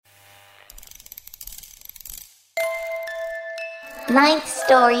Ninth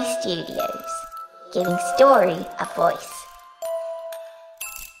Story Studios, giving story a voice.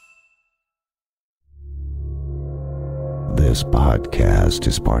 This podcast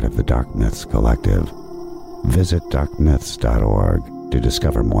is part of the Dark Myths Collective. Visit darkmyths.org to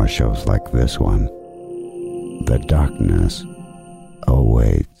discover more shows like this one. The darkness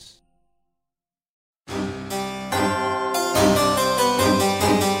awaits.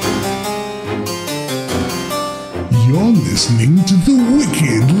 You're listening to The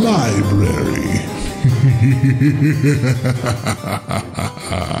Wicked Library.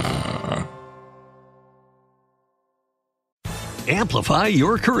 Amplify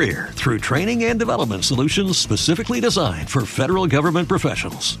your career through training and development solutions specifically designed for federal government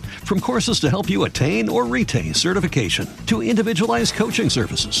professionals. From courses to help you attain or retain certification, to individualized coaching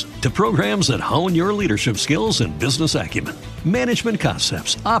services, to programs that hone your leadership skills and business acumen, Management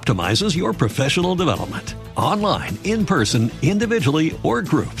Concepts optimizes your professional development. Online, in person, individually, or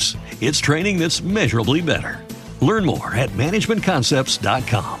groups, it's training that's measurably better. Learn more at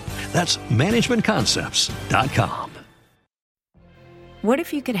managementconcepts.com. That's managementconcepts.com. What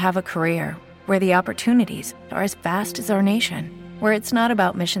if you could have a career where the opportunities are as vast as our nation, where it's not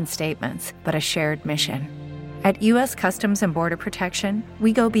about mission statements, but a shared mission? At U.S. Customs and Border Protection,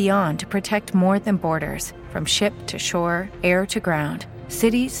 we go beyond to protect more than borders. From ship to shore, air to ground,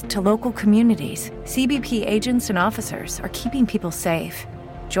 cities to local communities, CBP agents and officers are keeping people safe.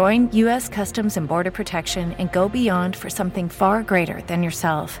 Join U.S. Customs and Border Protection and go beyond for something far greater than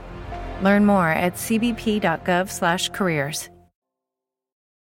yourself. Learn more at cbp.gov/careers.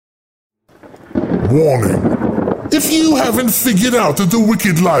 Warning. If you haven't figured out that The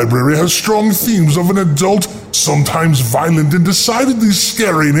Wicked Library has strong themes of an adult, sometimes violent and decidedly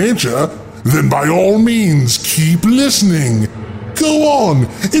scary nature, then by all means, keep listening. Go on,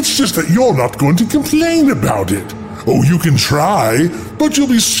 it's just that you're not going to complain about it. Oh, you can try, but you'll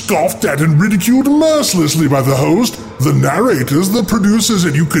be scoffed at and ridiculed mercilessly by the host, the narrators, the producers,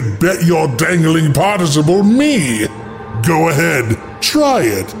 and you could bet your dangling participle me. Go ahead, try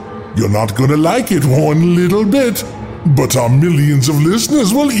it. You're not gonna like it one little bit, but our millions of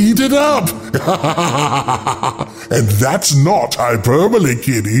listeners will eat it up. And that's not hyperbole,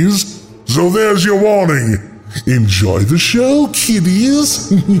 kiddies. So there's your warning. Enjoy the show,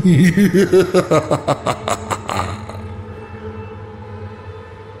 kiddies.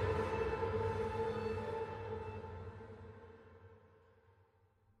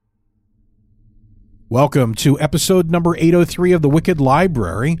 Welcome to episode number 803 of The Wicked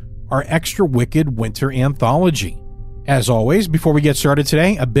Library, our extra wicked winter anthology. As always, before we get started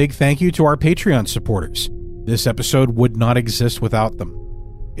today, a big thank you to our Patreon supporters. This episode would not exist without them.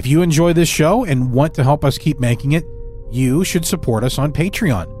 If you enjoy this show and want to help us keep making it, you should support us on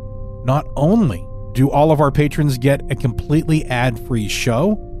Patreon. Not only do all of our patrons get a completely ad-free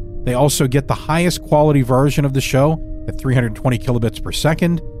show, they also get the highest quality version of the show at 320 kilobits per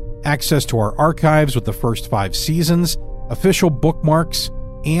second, access to our archives with the first 5 seasons, official bookmarks,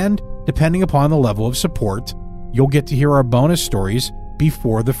 and, depending upon the level of support, you'll get to hear our bonus stories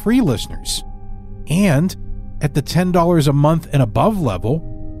before the free listeners. And at the $10 a month and above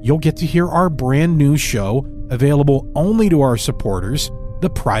level, you'll get to hear our brand new show available only to our supporters, The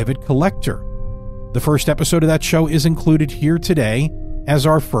Private Collector. The first episode of that show is included here today as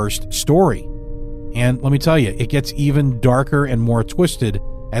our first story. And let me tell you, it gets even darker and more twisted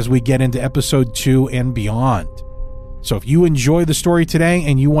as we get into episode 2 and beyond. So if you enjoy the story today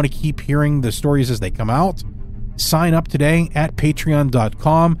and you want to keep hearing the stories as they come out, sign up today at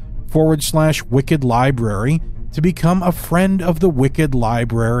patreon.com/Wicked Library to become a friend of the Wicked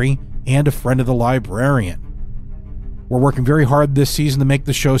Library and a friend of the librarian. We're working very hard this season to make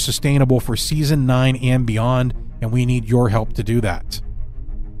the show sustainable for season 9 and beyond, and we need your help to do that.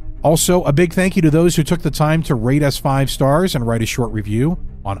 Also, a big thank you to those who took the time to rate us 5 stars and write a short review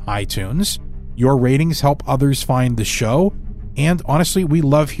on iTunes. Your ratings help others find the show, and honestly, we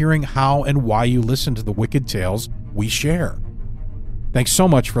love hearing how and why you listen to the wicked tales we share. Thanks so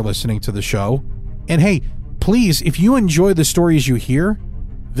much for listening to the show. And hey, please, if you enjoy the stories you hear,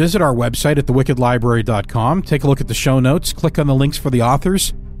 visit our website at thewickedlibrary.com, take a look at the show notes, click on the links for the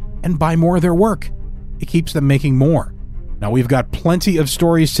authors, and buy more of their work. It keeps them making more. Now, we've got plenty of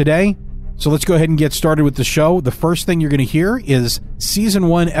stories today, so let's go ahead and get started with the show. The first thing you're going to hear is Season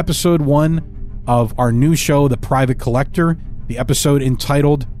 1, Episode 1 of our new show, The Private Collector, the episode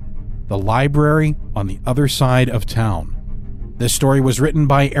entitled The Library on the Other Side of Town. This story was written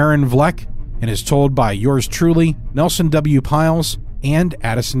by Aaron Vleck and is told by yours truly, Nelson W. Piles, and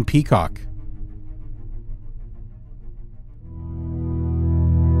Addison Peacock.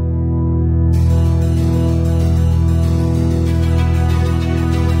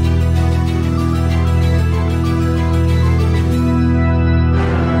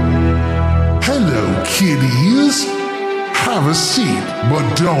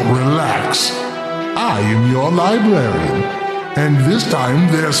 but don't relax. I am your librarian, and this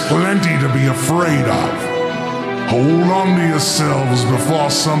time there's plenty to be afraid of. Hold on to yourselves before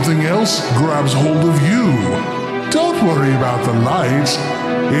something else grabs hold of you. Don't worry about the lights.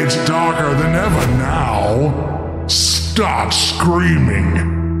 It's darker than ever now. Start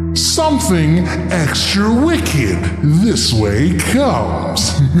screaming. Something extra wicked this way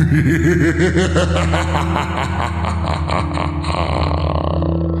comes.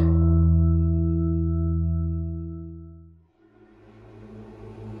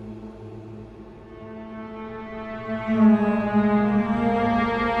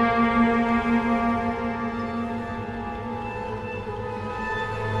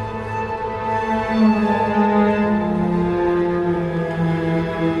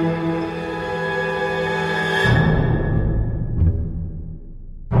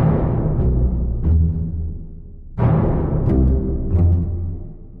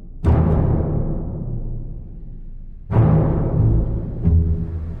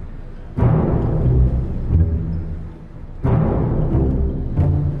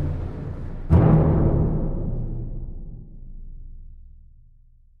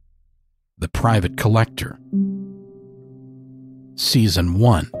 The Private Collector. Season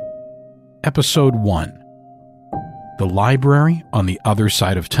 1. Episode 1. The Library on the Other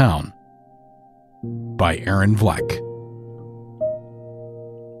Side of Town. By Aaron Vleck.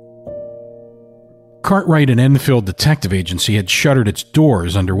 Cartwright and Enfield Detective Agency had shuttered its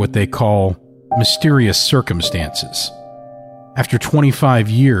doors under what they call mysterious circumstances. After 25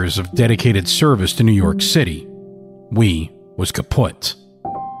 years of dedicated service to New York City, we was kaput.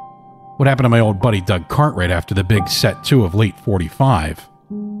 What happened to my old buddy Doug Cartwright after the big set 2 of late 45?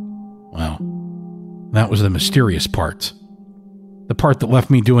 Well, that was the mysterious part. The part that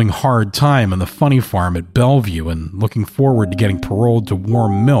left me doing hard time on the funny farm at Bellevue and looking forward to getting paroled to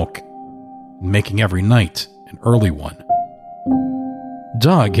warm milk and making every night an early one.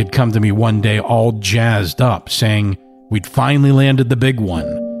 Doug had come to me one day all jazzed up, saying we'd finally landed the big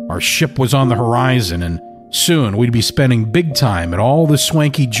one, our ship was on the horizon, and soon we'd be spending big time at all the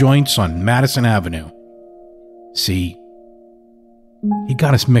swanky joints on Madison Avenue. See, he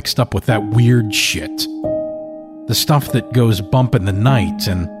got us mixed up with that weird shit. The stuff that goes bump in the night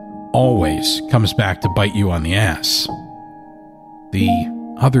and always comes back to bite you on the ass.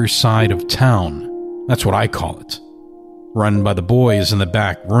 The other side of town, that's what I call it. Run by the boys in the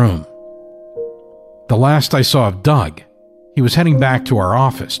back room. The last I saw of Doug, he was heading back to our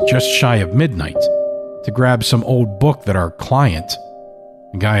office just shy of midnight to grab some old book that our client,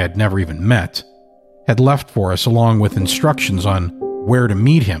 a guy I'd never even met, had left for us along with instructions on where to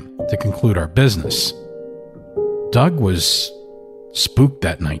meet him to conclude our business. Doug was spooked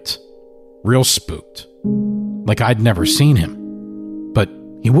that night. Real spooked. Like I'd never seen him. But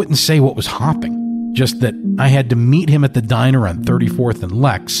he wouldn't say what was hopping, just that I had to meet him at the diner on 34th and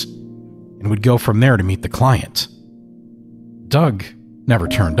Lex, and would go from there to meet the client. Doug never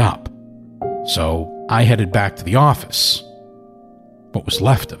turned up, so I headed back to the office. What was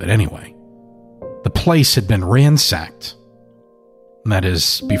left of it, anyway. The place had been ransacked. That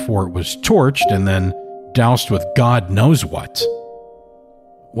is, before it was torched and then doused with God knows what.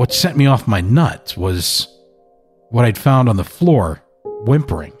 What set me off my nut was what I'd found on the floor,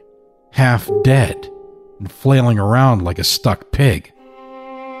 whimpering, half dead, and flailing around like a stuck pig.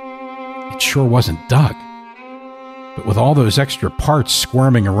 It sure wasn't Doug. But with all those extra parts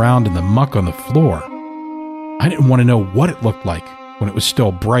squirming around in the muck on the floor, I didn't want to know what it looked like when it was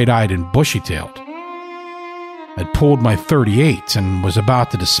still bright-eyed and bushy-tailed. I'd pulled my .38 and was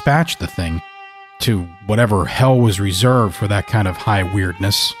about to dispatch the thing to whatever hell was reserved for that kind of high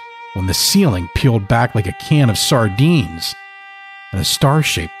weirdness when the ceiling peeled back like a can of sardines and a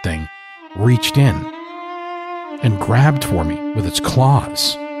star-shaped thing reached in and grabbed for me with its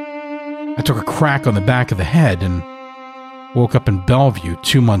claws. I took a crack on the back of the head and woke up in Bellevue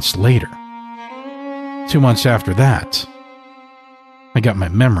 2 months later. 2 months after that, I got my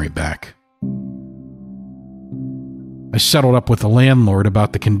memory back. I settled up with the landlord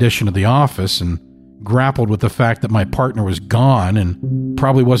about the condition of the office and grappled with the fact that my partner was gone and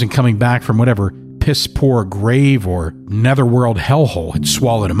probably wasn't coming back from whatever piss-poor grave or netherworld hellhole had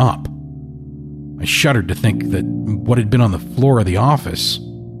swallowed him up. I shuddered to think that what had been on the floor of the office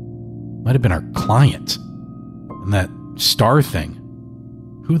might have been our client. And that star thing,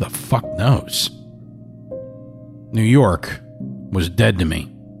 who the fuck knows? New York was dead to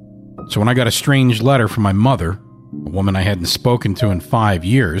me. So when I got a strange letter from my mother, a woman I hadn't spoken to in 5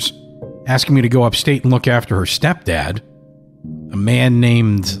 years, asking me to go upstate and look after her stepdad, a man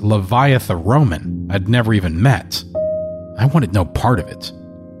named Leviathan Roman I'd never even met, I wanted no part of it.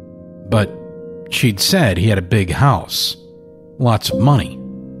 But she'd said he had a big house, lots of money,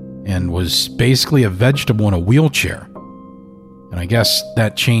 and was basically a vegetable in a wheelchair. And I guess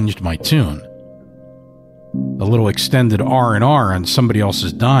that changed my tune. A little extended R&R on somebody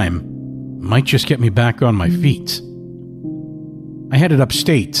else's dime might just get me back on my feet. I headed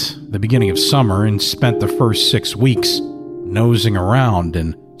upstate the beginning of summer and spent the first 6 weeks nosing around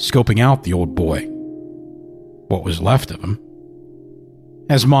and scoping out the old boy. What was left of him.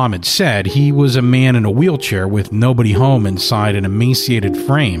 As Mom had said, he was a man in a wheelchair with nobody home inside an emaciated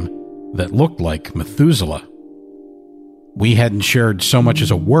frame that looked like Methuselah. We hadn't shared so much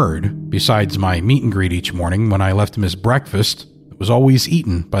as a word, besides my meet and greet each morning when I left him his breakfast that was always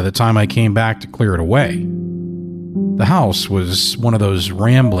eaten by the time I came back to clear it away. The house was one of those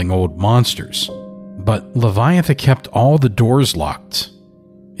rambling old monsters, but Leviathan kept all the doors locked,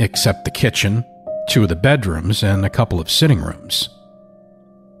 except the kitchen, 2 of the bedrooms, and a couple of sitting rooms.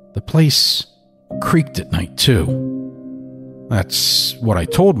 The place creaked at night, too. That's what I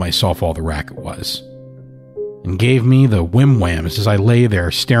told myself all the racket was, and gave me the whim-whams as I lay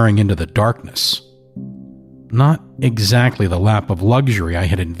there staring into the darkness. Not exactly the lap of luxury I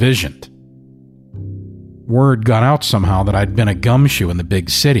had envisioned. Word got out somehow that I'd been a gumshoe in the big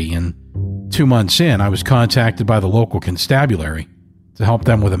city, and 2 months in, I was contacted by the local constabulary to help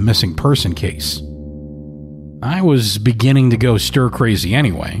them with a missing person case. I was beginning to go stir-crazy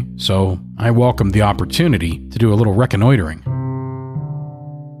anyway, so I welcomed the opportunity to do a little reconnoitering.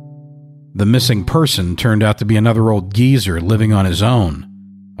 The missing person turned out to be another old geezer living on his own,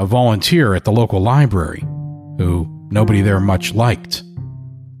 a volunteer at the local library, who nobody there much liked.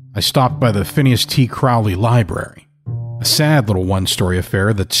 I stopped by the Phineas T. Crowley Library, a sad little one-story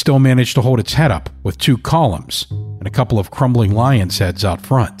affair that still managed to hold its head up with 2 columns and a couple of crumbling lion's heads out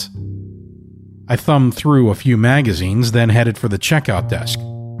front. I thumbed through a few magazines, then headed for the checkout desk,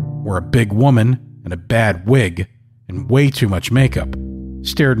 where a big woman in a bad wig and way too much makeup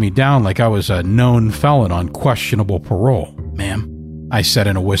stared me down like I was a known felon on questionable parole. "Ma'am," I said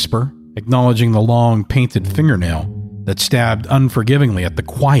in a whisper, acknowledging the long painted fingernail that stabbed unforgivingly at the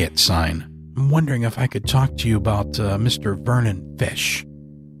quiet sign. "I'm wondering if I could talk to you about Mr. Vernon Fish.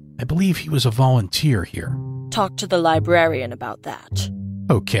 I believe he was a volunteer here." "Talk to the librarian about that."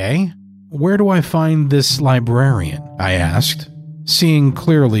 "Okay. Where do I find this librarian?" I asked, seeing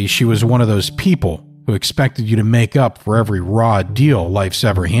clearly she was one of those people who expected you to make up for every raw deal life's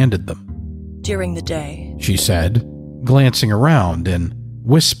ever handed them. "During the day," she said, glancing around and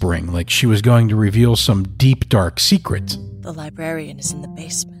whispering like she was going to reveal some deep, dark secret. "The librarian is in the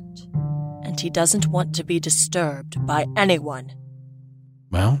basement, and he doesn't want to be disturbed by anyone."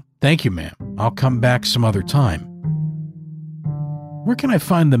 "Well, thank you, ma'am. I'll come back some other time. Where can I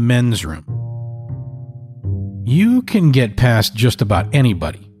find the men's room?" You can get past just about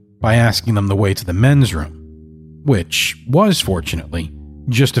anybody by asking them the way to the men's room, which was, fortunately,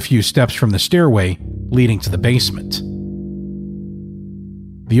 just a few steps from the stairway leading to the basement.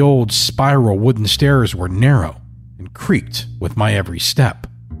 The old spiral wooden stairs were narrow and creaked with my every step.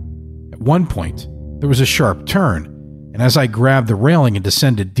 At one point, there was a sharp turn, and as I grabbed the railing and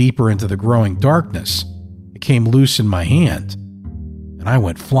descended deeper into the growing darkness, it came loose in my hand, and I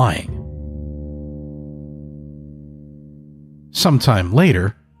went flying. Sometime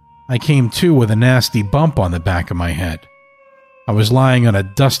later, I came to with a nasty bump on the back of my head. I was lying on a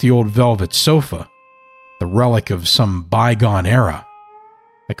dusty old velvet sofa, the relic of some bygone era.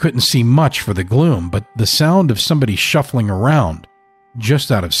 I couldn't see much for the gloom, but the sound of somebody shuffling around,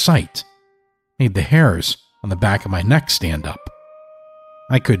 just out of sight, made the hairs on the back of my neck stand up.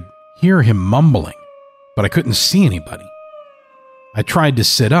 I could hear him mumbling, but I couldn't see anybody. I tried to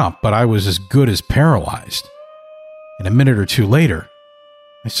sit up, but I was as good as paralyzed. And a minute or two later,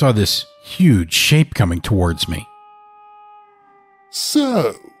 I saw this huge shape coming towards me.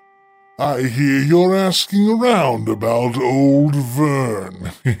 "So, I hear you're asking around about old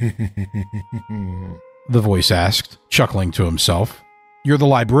Vern." The voice asked, chuckling to himself. "You're the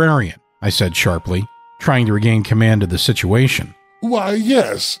librarian," I said sharply, trying to regain command of the situation. "Why,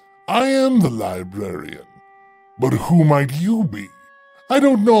 yes, I am the librarian. But who might you be? I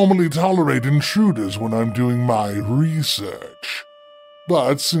don't normally tolerate intruders when I'm doing my research.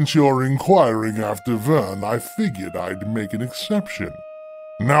 But since you're inquiring after Vern, I figured I'd make an exception.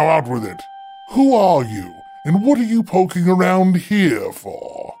 Now out with it. Who are you, and what are you poking around here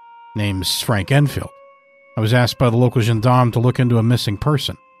for?" "Name's Frank Enfield. I was asked by the local gendarme to look into a missing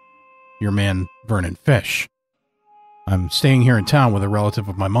person. Your man, Vernon Fish. I'm staying here in town with a relative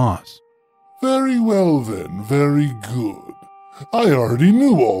of my ma's." "Very well then, very good. I already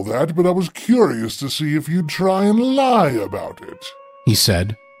knew all that, but I was curious to see if you'd try and lie about it, he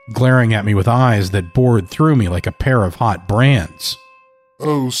said, glaring at me with eyes that bored through me like a pair of hot brands.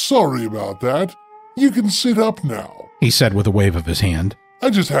 Oh, sorry about that. You can sit up now, he said with a wave of his hand. I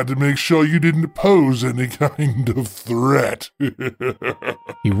just had to make sure you didn't pose any kind of threat.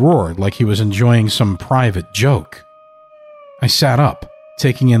 He roared like he was enjoying some private joke. I sat up,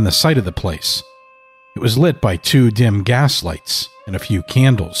 taking in the sight of the place. It was lit by 2 dim gas lights and a few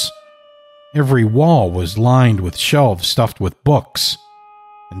candles. Every wall was lined with shelves stuffed with books,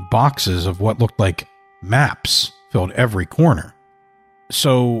 and boxes of what looked like maps filled every corner.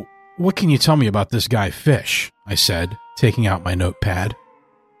 So, what can you tell me about this guy Fish? I said, taking out my notepad.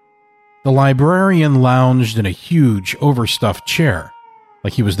 The librarian lounged in a huge, overstuffed chair,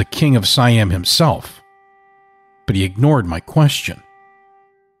 like he was the king of Siam himself. But he ignored my question.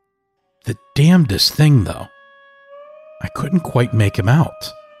 The damnedest thing, though, I couldn't quite make him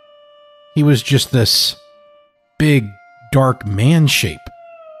out. He was just this big, dark man shape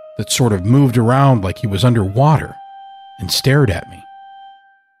that sort of moved around like he was underwater and stared at me.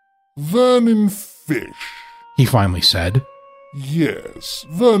 Vernon Fish, he finally said. Yes,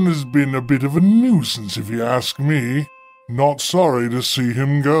 Vern has been a bit of a nuisance if you ask me. Not sorry to see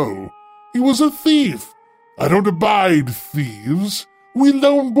him go. He was a thief. I don't abide thieves. We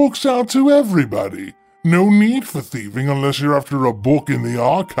loan books out to everybody. No need for thieving unless you're after a book in the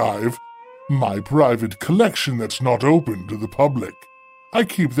archive. My private collection that's not open to the public. I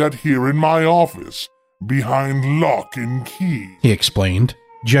keep that here in my office, behind lock and key, he explained,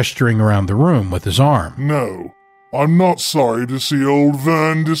 gesturing around the room with his arm. No, I'm not sorry to see old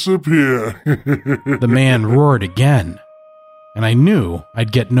Vern disappear. The man roared again, and I knew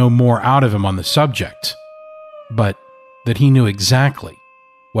I'd get no more out of him on the subject, but that he knew exactly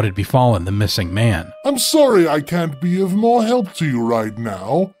what had befallen the missing man. I'm sorry I can't be of more help to you right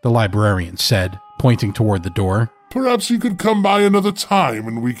now, the librarian said, pointing toward the door. Perhaps you could come by another time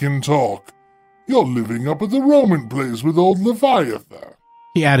and we can talk. You're living up at the Roman place with old Leviathan.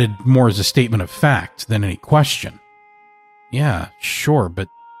 He added more as a statement of fact than any question. Yeah, sure, but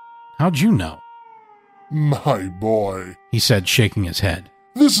how'd you know? My boy, he said, shaking his head.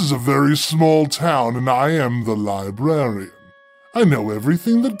 This is a very small town and I am the librarian. I know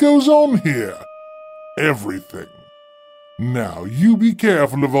everything that goes on here. Everything. Now, you be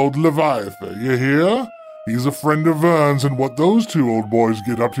careful of old Leviathan, you hear? He's a friend of Vern's, and what those 2 old boys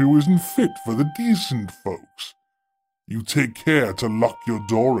get up to isn't fit for the decent folks. You take care to lock your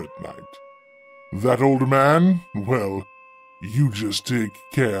door at night. That old man, well, you just take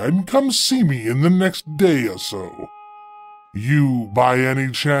care and come see me in the next day or so. You, by any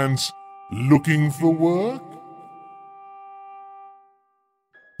chance, looking for work?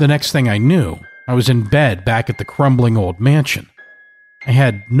 The next thing I knew, I was in bed back at the crumbling old mansion. I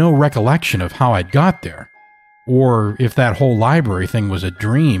had no recollection of how I'd got there, or if that whole library thing was a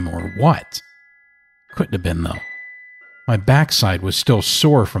dream or what. Couldn't have been, though. My backside was still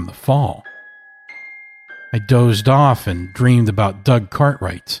sore from the fall. I dozed off and dreamed about Doug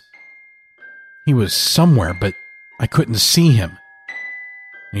Cartwright. He was somewhere, but I couldn't see him.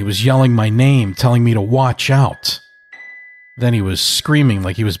 He was yelling my name, telling me to watch out. Then he was screaming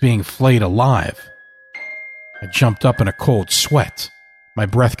like he was being flayed alive. I jumped up in a cold sweat, my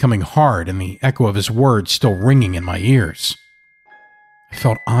breath coming hard and the echo of his words still ringing in my ears. I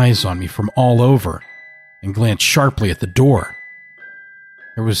felt eyes on me from all over and glanced sharply at the door.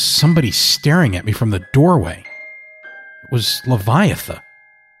 There was somebody staring at me from the doorway. It was Leviathan.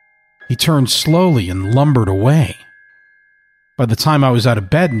 He turned slowly and lumbered away. By the time I was out of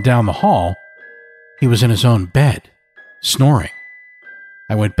bed and down the hall, he was in his own bed, snoring.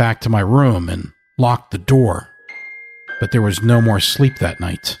 I went back to my room and locked the door, but there was no more sleep that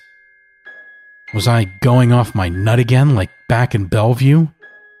night. Was I going off my nut again like back in Bellevue?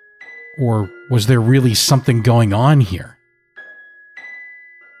 Or was there really something going on here?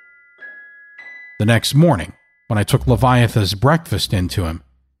 The next morning, when I took Leviathan's breakfast into him,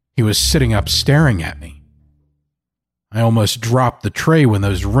 he was sitting up staring at me. I almost dropped the tray when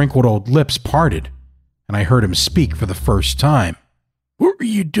those wrinkled old lips parted, and I heard him speak for the first time. "What were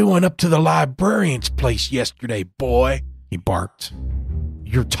you doing up to the librarian's place yesterday, boy?" he barked.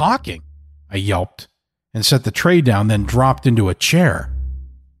 "You're talking," I yelped, and set the tray down, then dropped into a chair.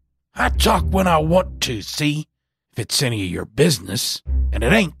 "I talk when I want to, see? If it's any of your business, and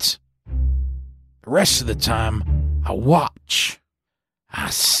it ain't. The rest of the time, I watch. I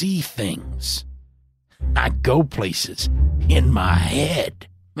see things. I go places in my head.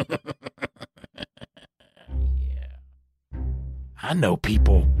 Yeah. I know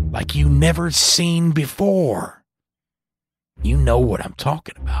people like you never seen before. You know what I'm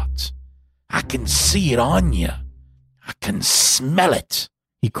talking about. I can see it on you. I can smell it,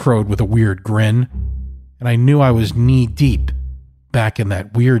 he crowed with a weird grin, and I knew I was knee-deep back in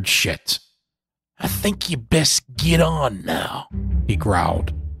that weird shit. I think you best get on now, he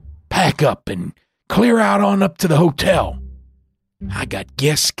growled. Pack up and clear out on up to the hotel. I got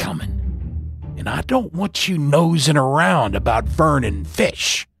guests coming, and I don't want you nosing around about Vernon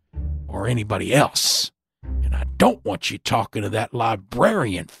Fish or anybody else. And I don't want you talking to that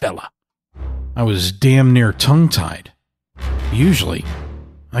librarian fella. I was damn near tongue-tied. Usually,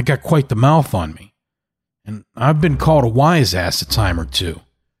 I got quite the mouth on me, and I've been called a wise ass a time or two.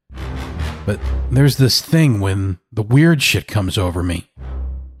 But there's this thing when the weird shit comes over me,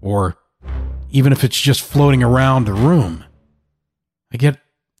 or even if it's just floating around the room, I get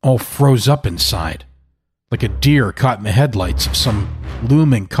all froze up inside, like a deer caught in the headlights of some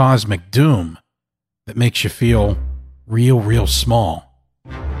looming cosmic doom that makes you feel real small.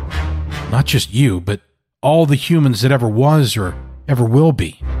 Not just you, but all the humans that ever was or ever will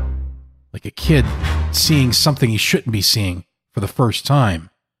be. Like a kid seeing something he shouldn't be seeing for the first time.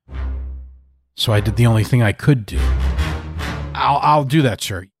 So I did the only thing I could do. I'll do that,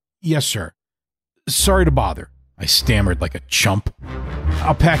 sir. Yes, sir. Sorry to bother, I stammered like a chump.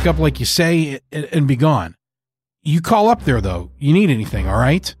 I'll pack up like you say and be gone. You call up there, though. You need anything, all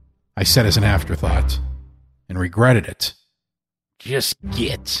right? I said as an afterthought, and regretted it. Just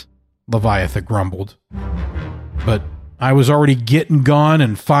get, Leviathan grumbled. But I was already getting gone,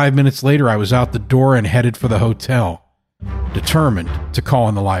 and 5 minutes later I was out the door and headed for the hotel, determined to call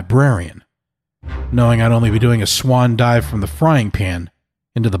in the librarian, knowing I'd only be doing a swan dive from the frying pan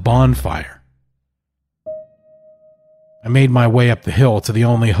into the bonfire. I made my way up the hill to the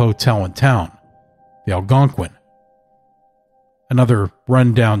only hotel in town, the Algonquin. Another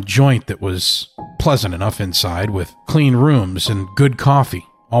run-down joint that was pleasant enough inside, with clean rooms and good coffee,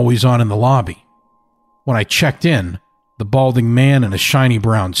 always on in the lobby. When I checked in, the balding man in a shiny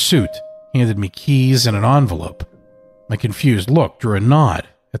brown suit handed me keys and an envelope. My confused look drew a nod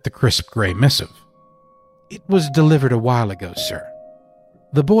at the crisp gray missive. It was delivered a while ago, sir.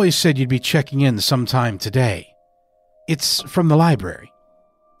 The boys said you'd be checking in sometime today. It's from the library.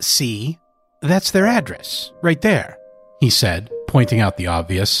 See? That's their address, right there, he said, pointing out the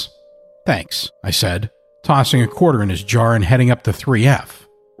obvious. Thanks, I said, tossing a quarter in his jar and heading up to 3F.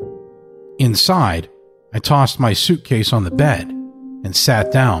 Inside, I tossed my suitcase on the bed and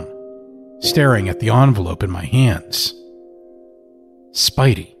sat down, staring at the envelope in my hands.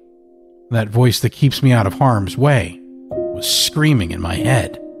 Spidey, that voice that keeps me out of harm's way, was screaming in my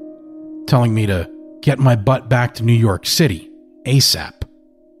head, telling me to get my butt back to New York City, ASAP.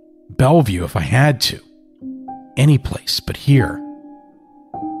 Bellevue if I had to. Any place but here.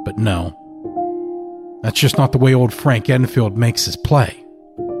 But no. That's just not the way old Frank Enfield makes his play.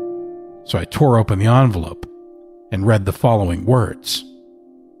 So I tore open the envelope and read the following words.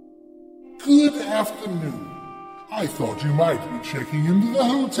 Good afternoon. I thought you might be checking into the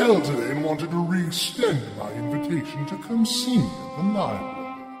hotel today and wanted to re-extend my invitation to come see me at the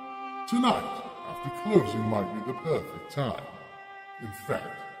library. Tonight, after closing, might be the perfect time. In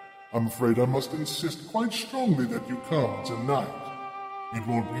fact, I'm afraid I must insist quite strongly that you come tonight. It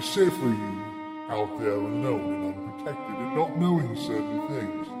won't be safe for you out there alone and unprotected and not knowing certain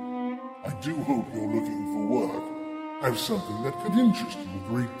things. I do hope you're looking for work. I have something that could interest you a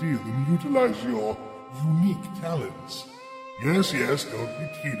great deal and utilize your unique talents. Yes, don't be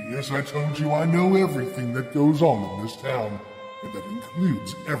tedious. I told you I know everything that goes on in this town, and that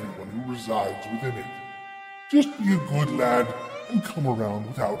includes everyone who resides within it. Just be a good lad and come around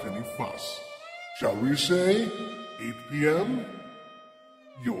without any fuss. Shall we say 8 p.m.?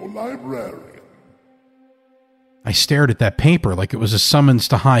 Your librarian. I stared at that paper like it was a summons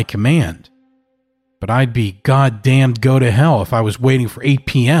to high command. But I'd be goddamned go to hell if I was waiting for 8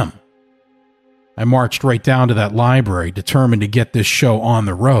 p.m. I marched right down to that library, determined to get this show on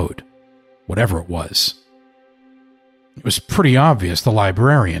the road, whatever it was. It was pretty obvious the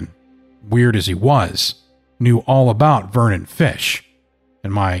librarian, weird as he was, knew all about Vernon Fish,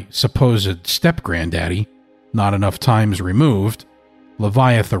 and my supposed step-granddaddy, not enough times removed,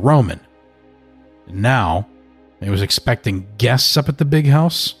 Leviathan Roman. And now, he was expecting guests up at the big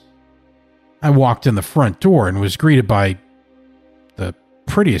house. I walked in the front door and was greeted by the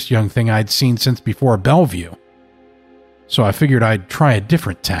prettiest young thing I'd seen since before Bellevue. So I figured I'd try a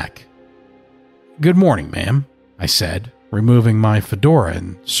different tack. Good morning, ma'am, I said, removing my fedora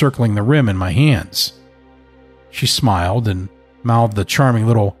and circling the rim in my hands. She smiled and mouthed the charming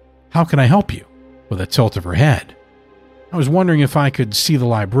little, "How can I help you?" with a tilt of her head. I was wondering if I could see the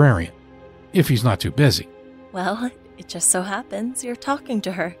librarian, if he's not too busy. Well, It just so happens you're talking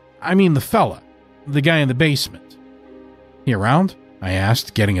to her. I mean the fella, the guy in the basement. He around? I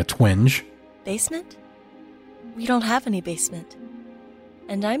asked, getting a twinge. Basement? We don't have any basement.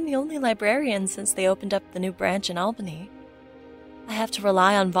 And I'm the only librarian since they opened up the new branch in Albany. I have to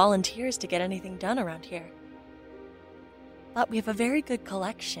rely on volunteers to get anything done around here. But we have a very good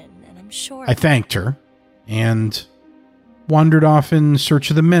collection, and I'm sure... I thanked her and wandered off in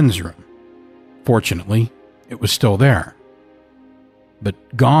search of the men's room. Fortunately, it was still there.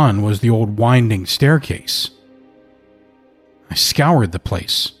 But gone was the old winding staircase. I scoured the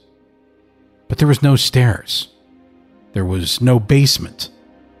place, but there was no stairs. There was no basement.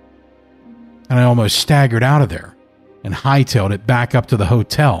 And I almost staggered out of there and hightailed it back up to the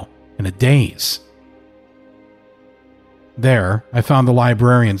hotel in a daze. There, I found the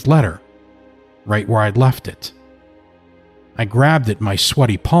librarian's letter, right where I'd left it. I grabbed it in my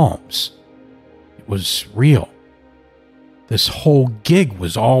sweaty palms. It was real. This whole gig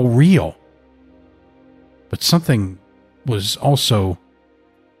was all real. But something was also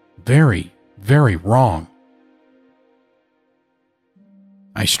very, very wrong.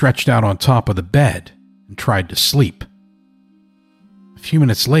 I stretched out on top of the bed and tried to sleep. A few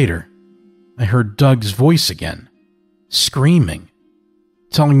minutes later, I heard Doug's voice again, screaming,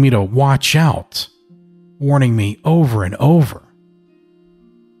 telling me to watch out, warning me over and over.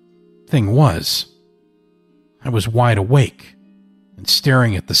 Thing was, I was wide awake and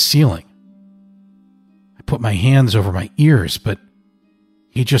staring at the ceiling. I put my hands over my ears, but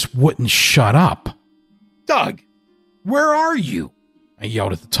he just wouldn't shut up. Doug, where are you? I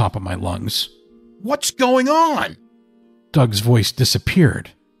yelled at the top of my lungs. What's going on? Doug's voice disappeared,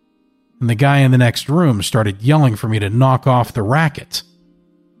 and the guy in the next room started yelling for me to knock off the racket.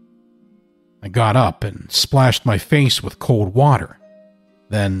 I got up and splashed my face with cold water,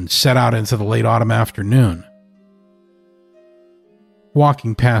 then set out into the late autumn afternoon.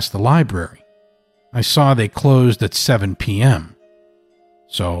 Walking past the library, I saw they closed at 7 p.m.,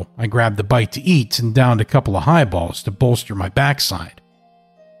 so I grabbed a bite to eat and downed a couple of highballs to bolster my backside.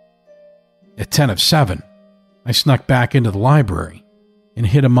 At 10 of 7, I snuck back into the library and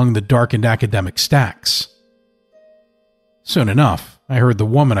hid among the darkened academic stacks. Soon enough, I heard the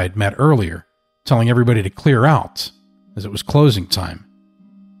woman I'd met earlier telling everybody to clear out, as it was closing time.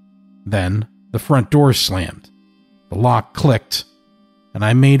 Then, the front door slammed, the lock clicked, and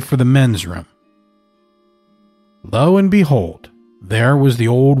I made for the men's room. Lo and behold, there was the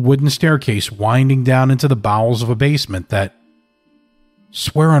old wooden staircase winding down into the bowels of a basement that,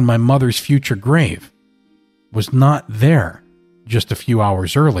 swear on my mother's future grave, was not there just a few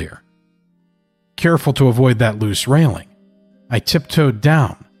hours earlier. Careful to avoid that loose railing, I tiptoed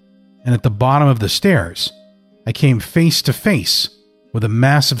down, and at the bottom of the stairs, I came face to face with a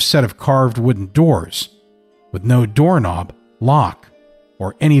massive set of carved wooden doors, with no doorknob, lock,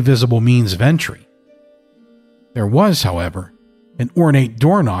 or any visible means of entry. There was, however, an ornate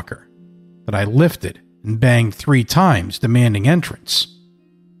door knocker that I lifted and banged 3 times, demanding entrance.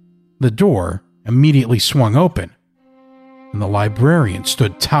 The door immediately swung open, and the librarian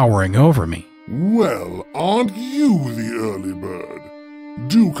stood towering over me. Well, aren't you the early bird?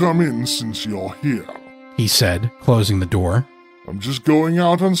 Do come in since you're here, he said, closing the door. I'm just going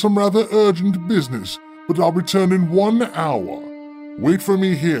out on some rather urgent business, but I'll return in 1 hour. Wait for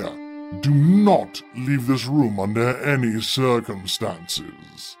me here. Do not leave this room under any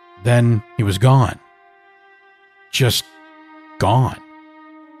circumstances. Then he was gone. Just gone.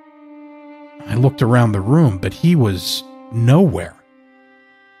 I looked around the room, but he was nowhere.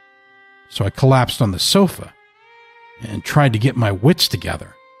 So I collapsed on the sofa and tried to get my wits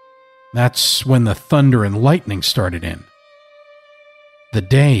together. That's when the thunder and lightning started in. The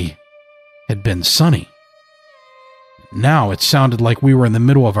day had been sunny. Now it sounded like we were in the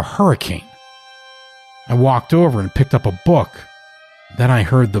middle of a hurricane. I walked over and picked up a book. Then I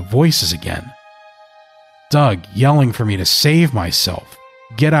heard the voices again. Doug yelling for me to save myself,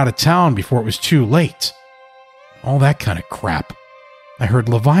 get out of town before it was too late. All that kind of crap. I heard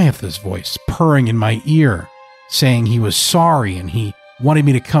Leviathan's voice purring in my ear, saying he was sorry and he wanted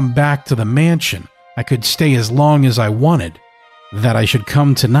me to come back to the mansion. I could stay as long as I wanted, that I should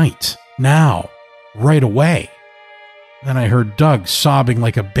come tonight, now, right away. Then I heard Doug sobbing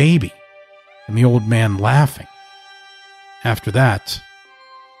like a baby, and the old man laughing. After that,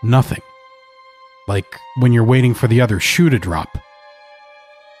 nothing. Like when you're waiting for the other shoe to drop.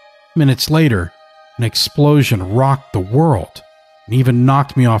 Minutes later, an explosion rocked the world, and even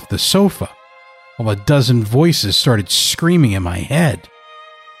knocked me off the sofa, while a dozen voices started screaming in my head.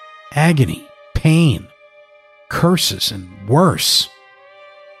 Agony, pain, curses, and worse.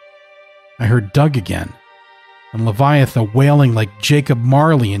 I heard Doug again, and Leviathan wailing like Jacob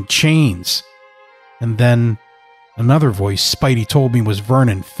Marley in chains. And then another voice Spidey told me was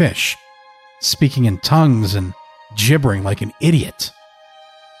Vernon Fish, speaking in tongues and gibbering like an idiot.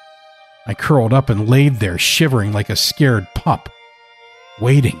 I curled up and laid there shivering like a scared pup,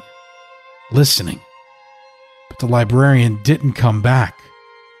 waiting, listening. But the librarian didn't come back.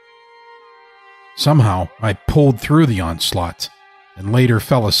 Somehow, I pulled through the onslaught and later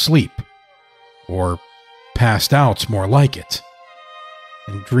fell asleep, or passed out's more like it,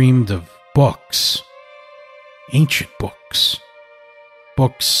 and dreamed of books, ancient books,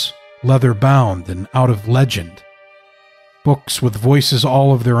 books leather-bound and out of legend, books with voices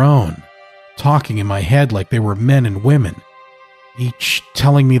all of their own, talking in my head like they were men and women, each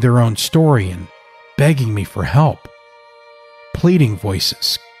telling me their own story and begging me for help, pleading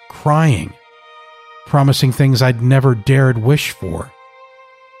voices, crying, promising things I'd never dared wish for.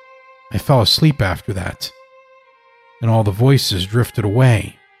 I fell asleep after that, and all the voices drifted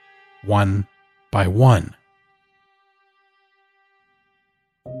away, one by one.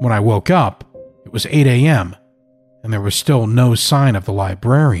 When I woke up, it was 8 a.m., and there was still no sign of the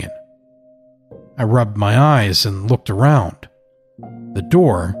librarian. I rubbed my eyes and looked around. The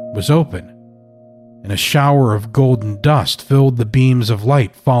door was open, and a shower of golden dust filled the beams of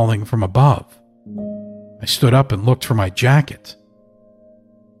light falling from above. I stood up and looked for my jacket.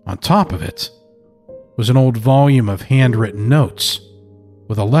 On top of it was an old volume of handwritten notes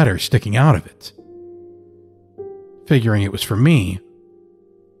with a letter sticking out of it. Figuring it was for me,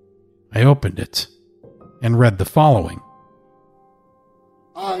 I opened it and read the following.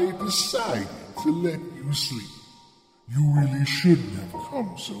 I decided to let you sleep. You really shouldn't have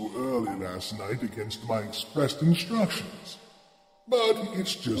come so early last night against my expressed instructions. But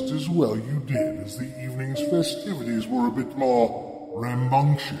it's just as well you did, as the evening's festivities were a bit more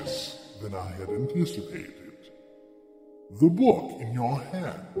rambunctious than I had anticipated. The book in your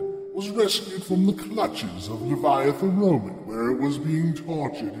hand was rescued from the clutches of Leviathan Roman, where it was being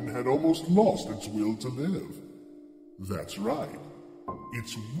tortured and had almost lost its will to live. That's right,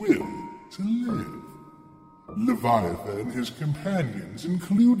 its will to live. Leviathan and his companions,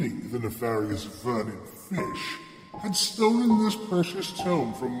 including the nefarious Vernon Fish, had stolen this precious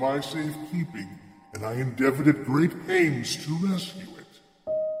tome from my safekeeping, and I endeavored at great pains to rescue it.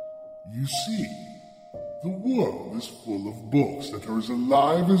 You see, the world is full of books that are as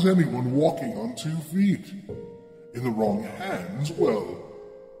alive as anyone walking on 2 feet. In the wrong hands, well,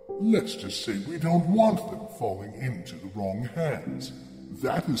 let's just say we don't want them falling into the wrong hands.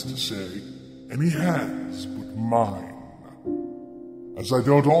 That is to say, any hands but mine. As I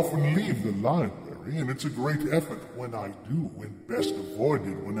don't often leave the library, and it's a great effort when I do, and best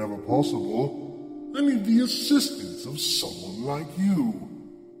avoided whenever possible, I need the assistance of someone like you.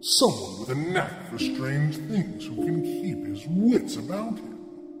 Someone with a knack for strange things who can keep his wits about him.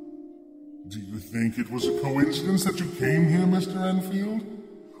 Do you think it was a coincidence that you came here, Mr. Enfield?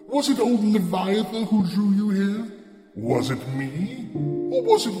 Was it old Leviathan who drew you here? Was it me? Or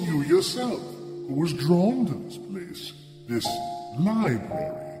was it you yourself who was drawn to this place, this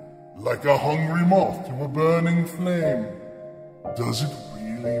library, like a hungry moth to a burning flame? Does it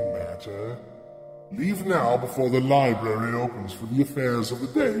really matter? Leave now before the library opens for the affairs of the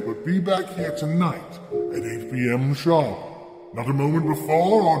day, but be back here tonight at 8 p.m. sharp. Not a moment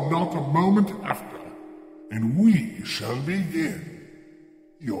before or not a moment after. And we shall begin.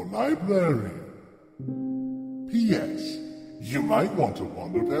 Your librarian. P.S. You might want to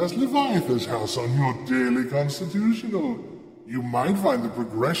wander past Leviathan's house on your daily constitutional. You might find the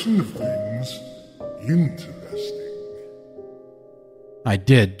progression of things interesting. I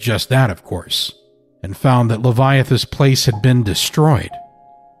did just that, of course, and found that Leviathan's place had been destroyed.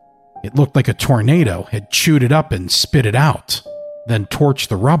 It looked like a tornado had chewed it up and spit it out, then torched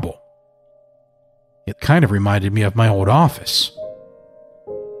the rubble. It kind of reminded me of my old office.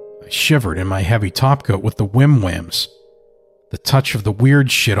 I shivered in my heavy topcoat with the whim-whams, the touch of the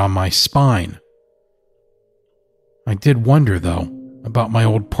weird shit on my spine. I did wonder, though, about my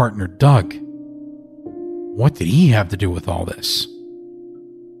old partner Doug. What did he have to do with all this?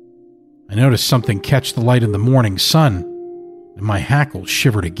 I noticed something catch the light of the morning sun, and my hackles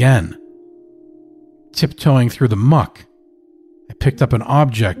shivered again. Tiptoeing through the muck, I picked up an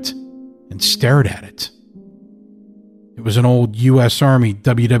object and stared at it. It was an old U.S. Army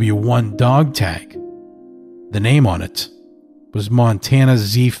WW1 dog tag. The name on it was Montana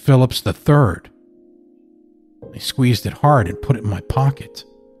Z. Phillips III. I squeezed it hard and put it in my pocket.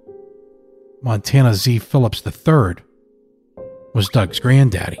 Montana Z. Phillips III was Doug's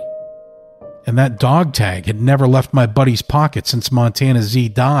granddaddy. And that dog tag had never left my buddy's pocket since Montana Z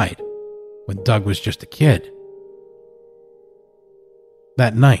died, when Doug was just a kid.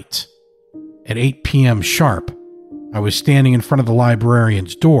 That night, at 8 p.m. sharp, I was standing in front of the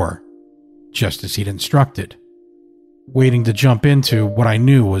librarian's door, just as he'd instructed, waiting to jump into what I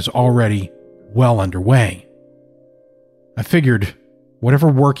knew was already well underway. I figured whatever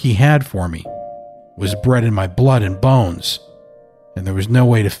work he had for me was bred in my blood and bones, and there was no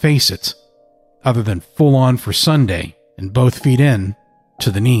way to face it other than full on for Sunday and both feet in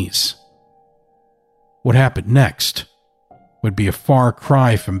to the knees. What happened next would be a far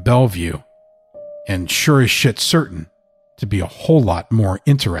cry from Bellevue, and sure as shit certain to be a whole lot more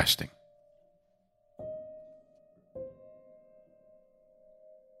interesting.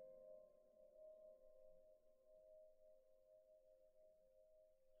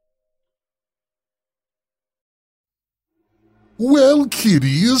 Well,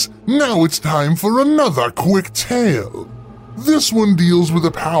 kiddies, now it's time for another quick tale. This one deals with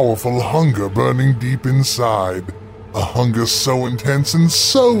a powerful hunger burning deep inside. A hunger so intense and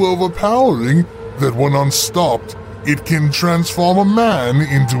so overpowering that when unstopped, it can transform a man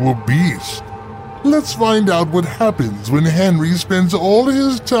into a beast. Let's find out what happens when Henry spends all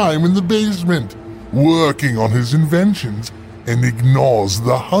his time in the basement, working on his inventions, and ignores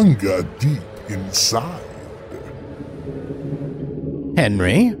the hunger deep inside.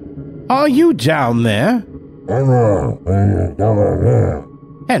 Henry, are you down there?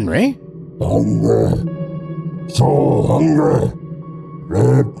 Henry? Hungry. So hungry.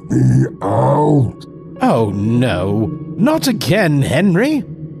 Let me out. Oh no, not again, Henry.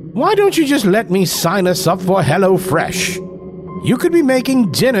 Why don't you just let me sign us up for HelloFresh? You could be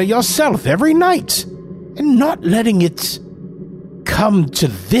making dinner yourself every night and not letting it come to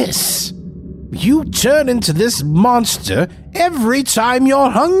this. You turn into this monster every time you're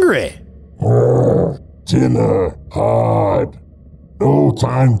hungry. Dinner hard. No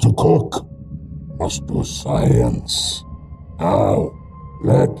time to cook. Must do science. Now,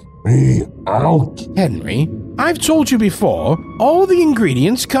 let me out. Henry, I've told you before, all the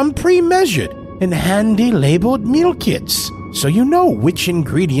ingredients come pre-measured in handy labeled meal kits, so you know which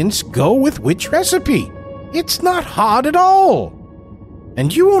ingredients go with which recipe. It's not hard at all.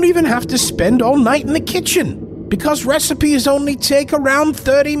 And you won't even have to spend all night in the kitchen, because recipes only take around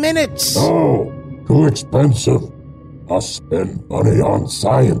 30 minutes. No, too expensive. Must spend money on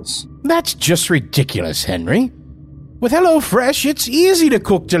science. That's just ridiculous, Henry. With HelloFresh, it's easy to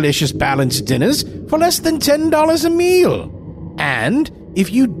cook delicious balanced dinners for less than $10 a meal. And if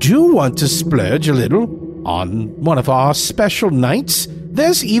you do want to splurge a little on one of our special nights,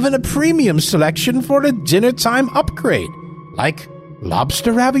 there's even a premium selection for a dinner time upgrade, like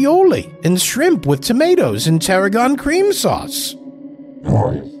lobster ravioli and shrimp with tomatoes and tarragon cream sauce.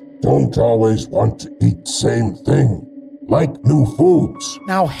 I don't always want to eat same thing, like new foods.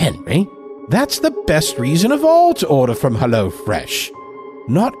 Now, Henry, that's the best reason of all to order from HelloFresh.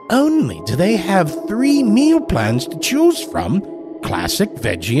 Not only do they have 3 meal plans to choose from, classic,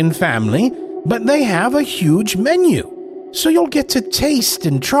 veggie, and family, but they have a huge menu, so you'll get to taste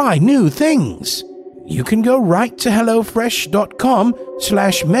and try new things. You can go right to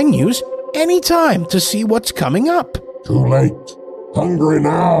hellofresh.com/menus anytime to see what's coming up. Too late. Hungry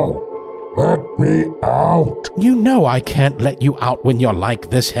now. Let me out. You know I can't let you out when you're like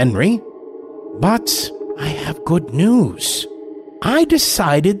this, Henry. But I have good news. I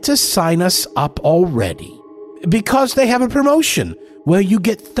decided to sign us up already, because they have a promotion where you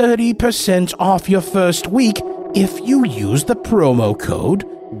get 30% off your first week if you use the promo code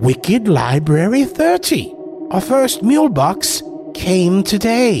WickedLibrary30. Our first meal box came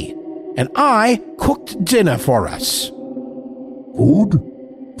today, and I cooked dinner for us. Food?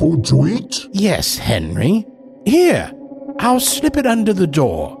 Food to eat? Yes, Henry. Here, I'll slip it under the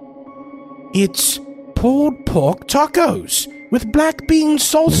door. It's pulled pork tacos with black bean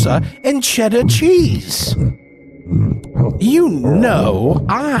salsa and cheddar cheese. You know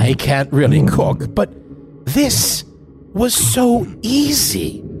I can't really cook, but this was so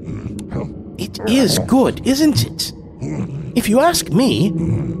easy. It is good, isn't it? If you ask me,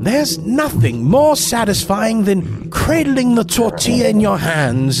 there's nothing more satisfying than cradling the tortilla in your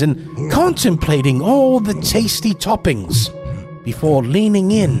hands and contemplating all the tasty toppings before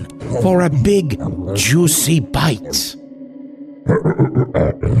leaning in for a big, juicy bite.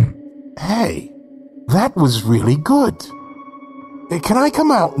 Hey, that was really good. Can I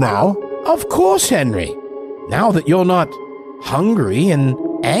come out now? Of course, Henry. Now that you're not hungry and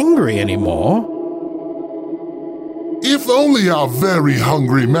angry anymore. If only our very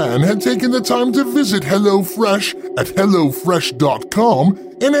hungry man had taken the time to visit HelloFresh at HelloFresh.com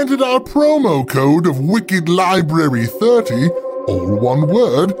and entered our promo code of WickedLibrary30, all one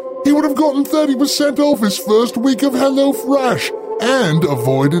word, he would have gotten 30% off his first week of HelloFresh and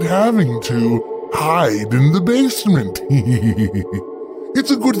avoided having to hide in the basement.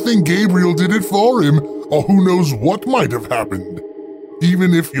 It's a good thing Gabriel did it for him, or who knows what might have happened.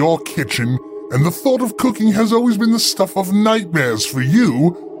 Even if your kitchen and the thought of cooking has always been the stuff of nightmares for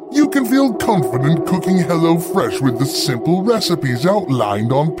you, you can feel confident cooking HelloFresh with the simple recipes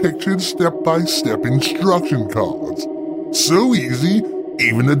outlined on pictured step-by-step instruction cards. So easy,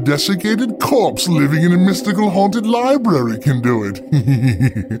 even a desiccated corpse living in a mystical haunted library can do it.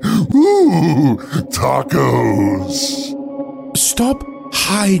 Ooh, tacos! Stop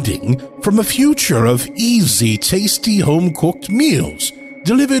hiding from a future of easy, tasty home-cooked meals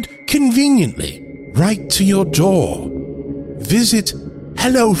delivered conveniently right to your door. Visit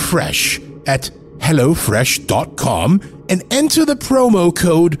HelloFresh at HelloFresh.com and enter the promo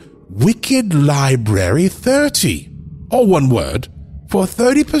code WickedLibrary30, all one word, for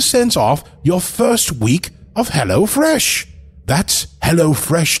 30% off your first week of HelloFresh. That's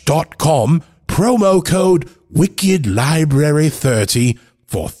HelloFresh.com, promo code WickedLibrary30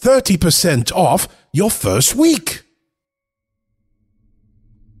 for 30% off your first week.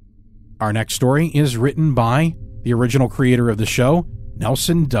 Our next story is written by the original creator of the show,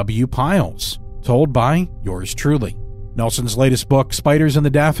 Nelson W. Piles, told by yours truly. Nelson's latest book, Spiders and the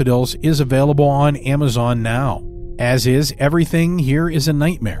Daffodils, is available on Amazon now, as is Everything Here is a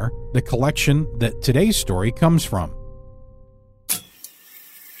Nightmare, the collection that today's story comes from.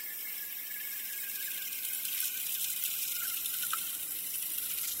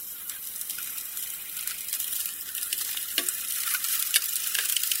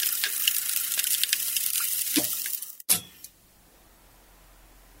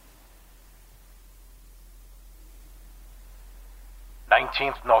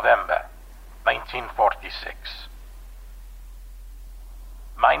 November 1946.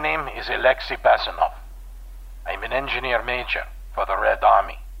 My name is Alexei Basanov. I'm an engineer major for the Red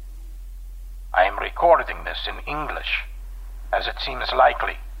Army. I am recording this in English, as it seems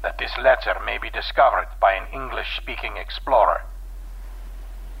likely that this letter may be discovered by an English-speaking explorer.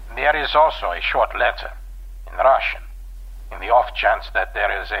 There is also a short letter in Russian, in the off chance that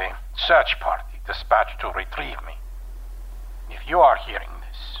there is a search party dispatched to retrieve me. If you are hearing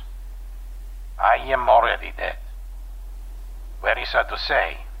this, I am already dead. Very sad to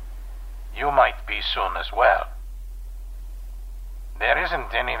say, you might be soon as well. There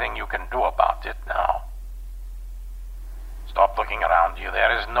isn't anything you can do about it now. Stop looking around you.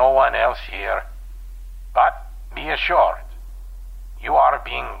 There is no one else here. But be assured, you are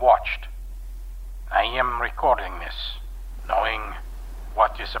being watched. I am recording this, knowing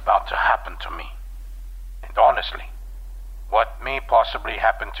what is about to happen to me. And honestly, what may possibly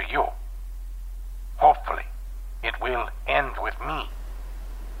happen to you. Hopefully, it will end with me.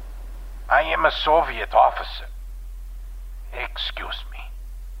 I am a Soviet officer. Excuse me,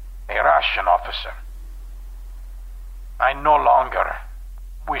 a Russian officer. I no longer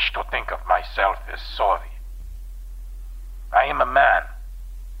wish to think of myself as Soviet. I am a man,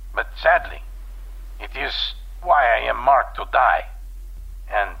 but sadly, it is why I am marked to die,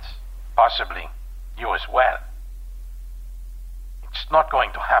 and possibly you as well. It's not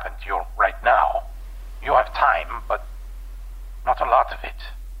going to happen to you right now. You have time, but not a lot of it.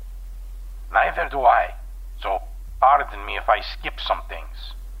 Neither do I, so pardon me if I skip some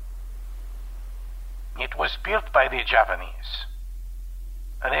things. It was built by the Japanese.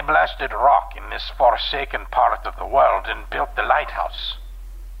 They blasted rock in this forsaken part of the world and built the lighthouse.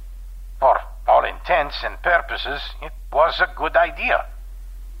 For all intents and purposes, it was a good idea.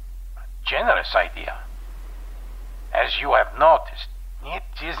 A generous idea. As you have noticed, it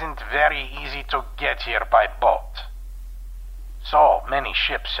isn't very easy to get here by boat. So many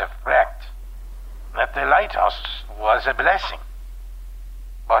ships have wrecked that the lighthouse was a blessing.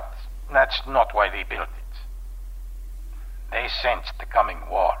 But that's not why they built it. They sensed the coming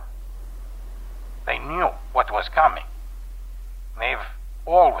war. They knew what was coming. They've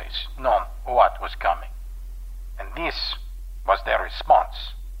always known what was coming. And this was their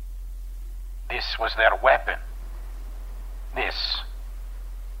response. This was their weapon. This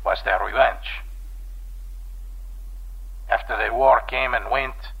was their revenge. After the war came and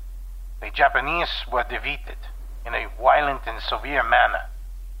went, the Japanese were defeated in a violent and severe manner,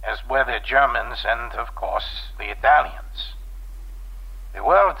 as were the Germans and, of course, the Italians. The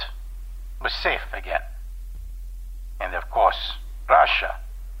world was safe again. And, of course, Russia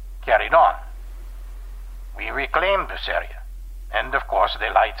carried on. We reclaimed this area, and, of course,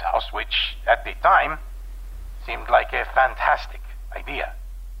 the lighthouse, which, at the time, seemed like a fantastic idea.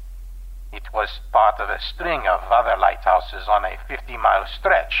 It was part of a string of other lighthouses on a 50-mile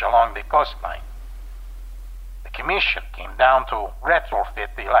stretch along the coastline. The commission came down to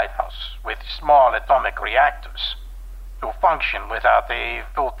retrofit the lighthouse with small atomic reactors to function without a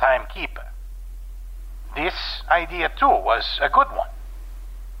full-time keeper. This idea, too, was a good one.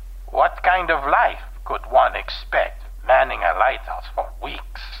 What kind of life could one expect manning a lighthouse for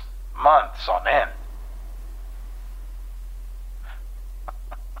weeks, months on end?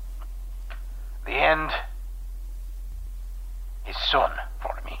 The end is soon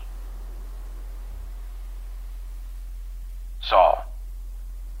for me. So,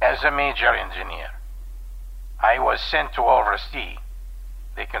 as a major engineer, I was sent to oversee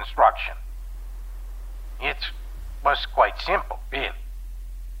the construction. It was quite simple, really.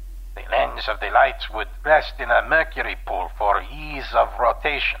 The lens of the lights would rest in a mercury pool for ease of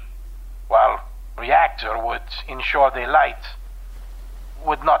rotation, while reactor would ensure the light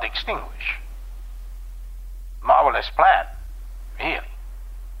would not extinguish. Marvelous plan, really.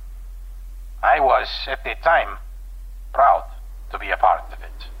 I was, at the time, proud to be a part of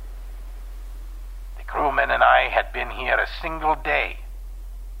it. The crewmen and I had been here a single day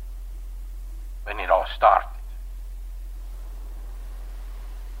when it all started.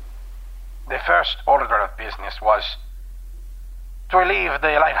 The first order of business was to relieve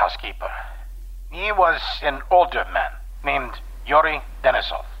the lighthouse keeper. He was an older man named Yuri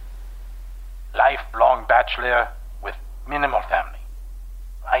Denisov, lifelong bachelor with minimal family,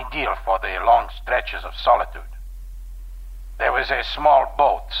 ideal for the long stretches of solitude. There was a small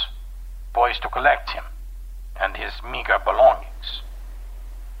boat poised to collect him and his meager belongings,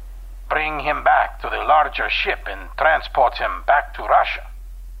 bring him back to the larger ship and transport him back to Russia.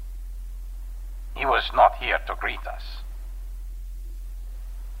 He was not here to greet us.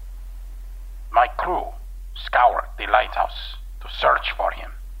 My crew scoured the lighthouse to search for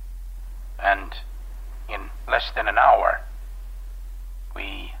him, and in less than an hour,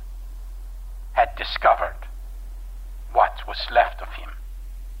 we had discovered what was left of him.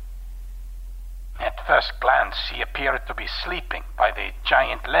 At first glance, he appeared to be sleeping by the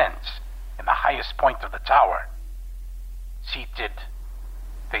giant lens in the highest point of the tower, seated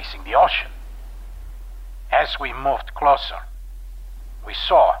facing the ocean. As we moved closer, we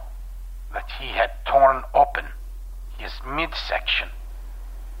saw that he had torn open his midsection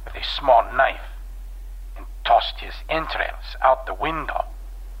with a small knife and tossed his entrails out the window.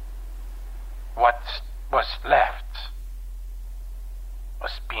 What was left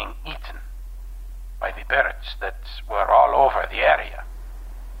was being eaten by the birds that were all over the area.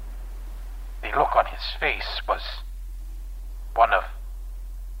 The look on his face was one of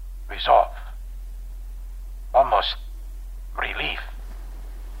resolve, almost relief.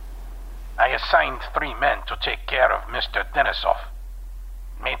 I assigned 3 men to take care of Mr. Denisov,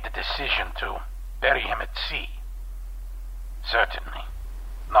 made the decision to bury him at sea. Certainly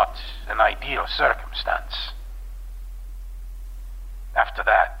not an ideal circumstance. After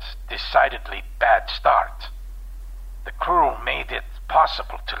that decidedly bad start, the crew made it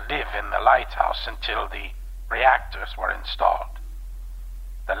possible to live in the lighthouse until the reactors were installed.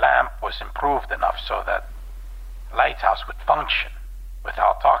 The lamp was improved enough so that the lighthouse would function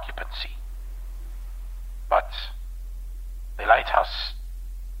without occupancy. But the lighthouse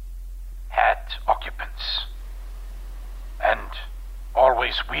had occupants, and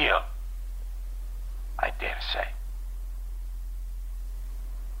always will, I dare say.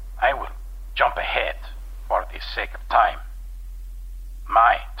 I will jump ahead for the sake of time.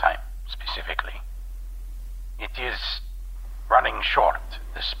 My time, specifically. It is running short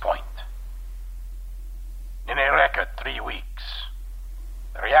at this point. In a record 3 weeks,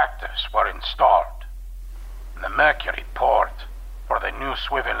 the reactors were installed, and the mercury poured for the new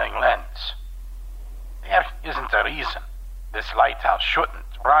swiveling lens. There isn't a reason this lighthouse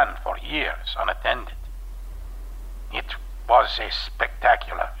shouldn't run for years unattended. It was a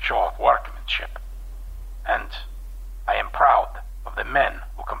spectacular show of workmanship, and I am proud of the men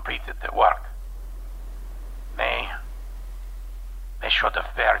who completed the work. They should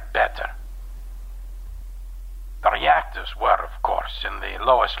have fared better. The reactors were, of course, in the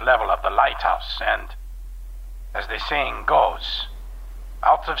lowest level of the lighthouse, and, as the saying goes,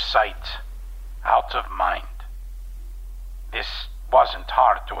 out of sight, out of mind. This wasn't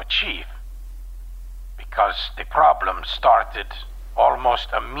hard to achieve, because the problem started almost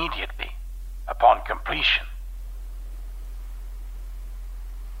immediately upon completion.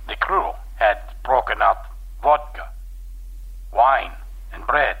 The crew had broken out vodka, wine, and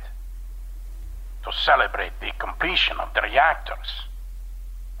bread to celebrate the completion of the reactors,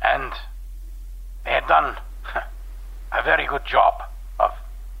 and they had done a very good job of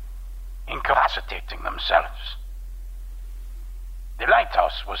incapacitating themselves. The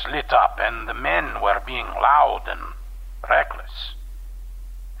lighthouse was lit up, and the men were being loud and reckless.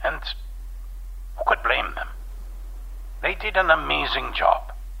 And who could blame them? They did an amazing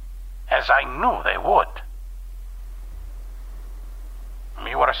job, as I knew they would.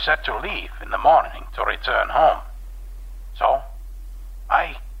 We were set to leave in the morning to return home, so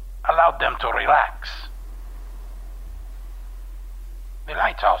I allowed them to relax. The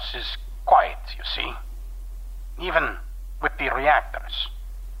lighthouse is quiet, you see. Even with the reactors,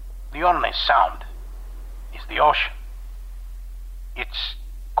 the only sound is the ocean. It's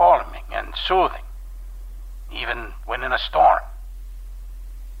calming and soothing, even when in a storm.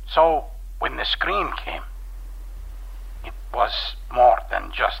 So when the scream came, it was more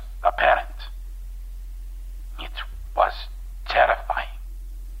than just apparent. It was terrifying.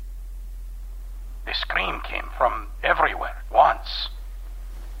 The scream came from everywhere at once.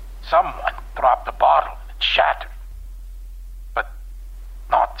 Someone dropped a bottle and it shattered. But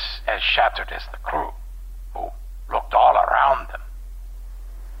not as shattered as the crew, who looked all around them.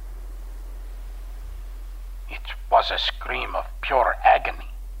 It was a scream of pure agony,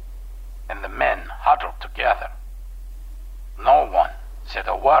 and the men huddled together. No one said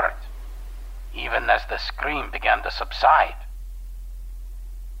a word, even as the scream began to subside.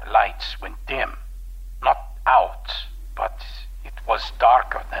 The lights went dim, not out, but it was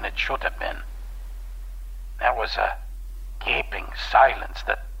darker than it should have been. There was a gaping silence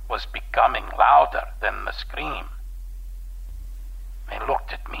that was becoming louder than the scream. They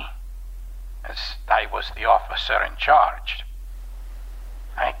looked at me as I was the officer in charge.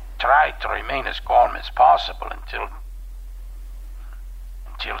 I tried to remain as calm as possible until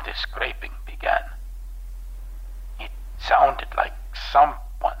the scraping began. It sounded like someone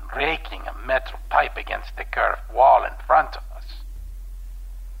raking a metal pipe against the curved wall in front of us.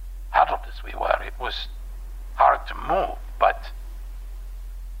 Huddled as we were, it was hard to move, but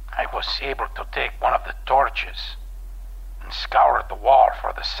I was able to take one of the torches and scour the wall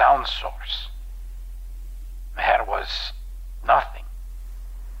for the sound source. There was nothing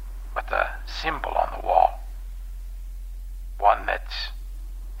but a symbol on the wall, one that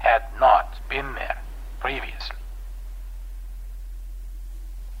had not been there previously.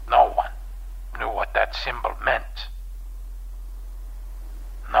 No one knew what that symbol meant.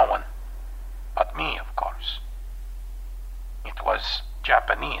 No one but me, of course. It was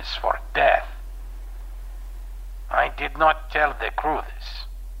Japanese for death. I did not tell the crew this,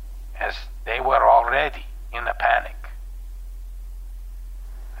 as they were already in a panic.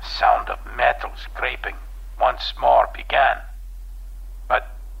 The sound of metal scraping once more began,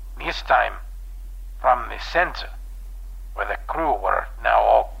 but this time from the center, where the crew were now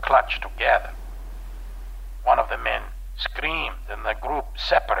all clutched together. One of the men screamed, and the group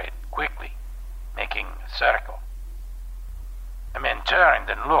separated quickly, making a circle. The men turned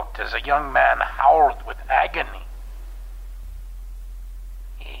and looked as a young man howled with agony.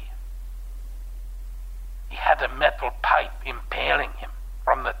 He had a metal pipe impaling him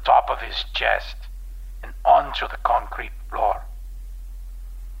from the top of his chest and onto the concrete floor.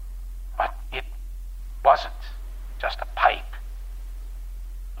 But it wasn't just a pipe.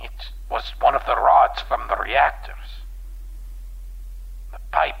 It was one of the rods from the reactors. The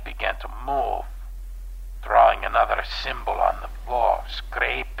pipe began to move, drawing another symbol on the floor,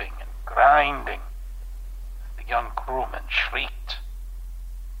 scraping and grinding. The young crewman shrieked.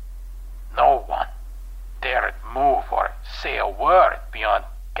 No one dared move or say a word beyond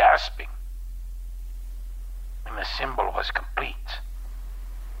gasping. When the symbol was complete,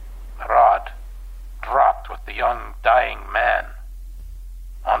 the rod dropped with the young dying man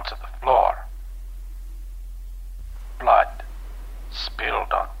onto the floor. Blood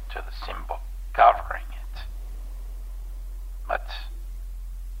spilled onto the symbol, covering it. But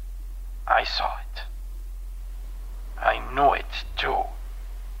I saw it. I knew it too.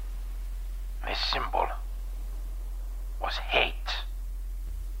 The symbol was hate.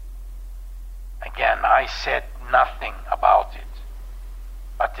 Again, I said nothing about it,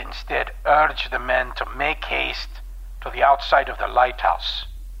 but instead urged the men to make haste to the outside of the lighthouse,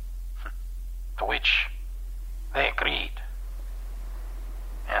 to which they agreed.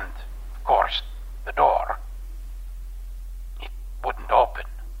 And, of course, the door, it wouldn't open.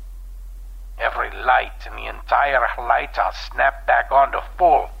 Every light in the entire lighthouse snapped back onto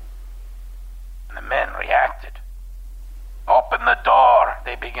full, and the men reacted. "Open the door!"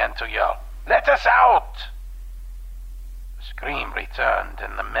 they began to yell. "Let us out!" The scream returned,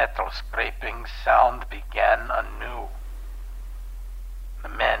 and the metal scraping sound began anew. The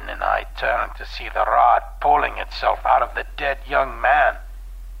men and I turned to see the rod pulling itself out of the dead young man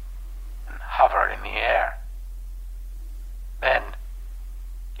and hover in the air. Then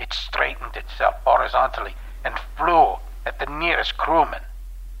horizontally and flew at the nearest crewman.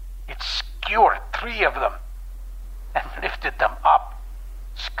 It skewered 3 of them and lifted them up,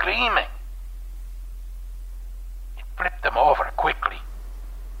 screaming. It flipped them over quickly,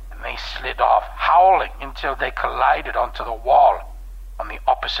 and they slid off, howling until they collided onto the wall on the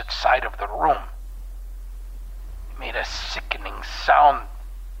opposite side of the room. It made a sickening sound,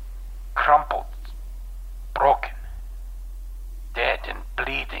 crumpled, broken, dead and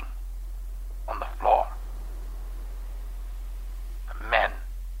bleeding on the floor. The men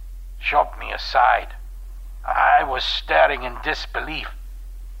shoved me aside. I was staring in disbelief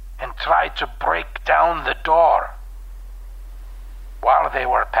and tried to break down the door. While they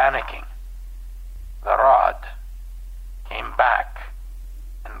were panicking, the rod came back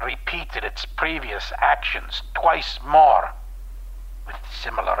and repeated its previous actions twice more with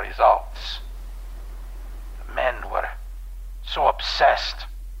similar results. The men were so obsessed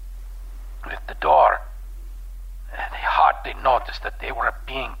with the door that they hardly noticed that they were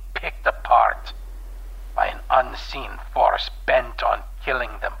being picked apart by an unseen force bent on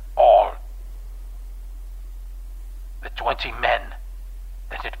killing them all. The 20 men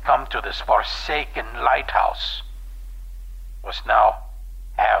that had come to this forsaken lighthouse was now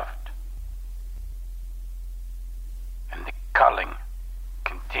halved, and the culling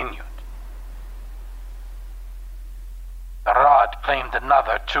continued. The rod claimed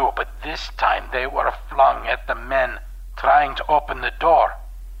another 2, but this time they were flung at the men trying to open the door.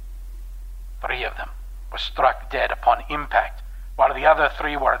 3 of them were struck dead upon impact, while the other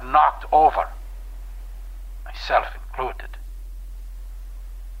 3 were knocked over, myself included.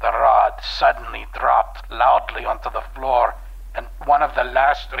 The rod suddenly dropped loudly onto the floor, and one of the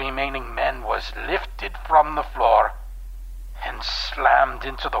last remaining men was lifted from the floor and slammed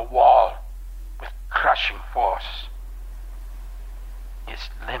into the wall with crushing force. His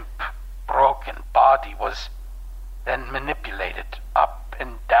limp, broken body was then manipulated up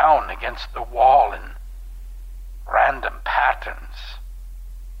and down against the wall in random patterns.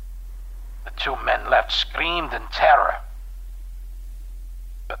 The 2 men left screamed in terror,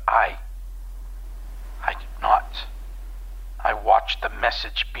 but I did not. I watched the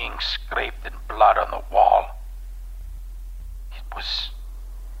message being scraped in blood on the wall. It was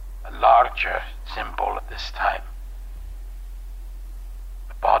a larger symbol at this time.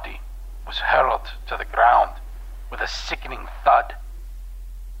 The body was hurled to the ground with a sickening thud,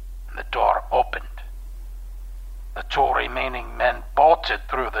 and the door opened. The 2 remaining men bolted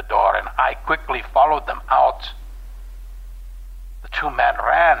through the door, and I quickly followed them out. The 2 men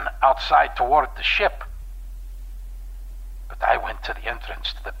ran outside toward the ship, but I went to the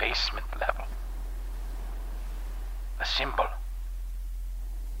entrance to the basement level. The symbol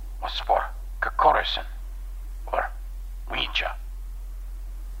was for Kokorison, or Ouija.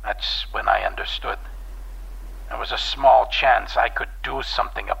 That's when I understood there was a small chance I could do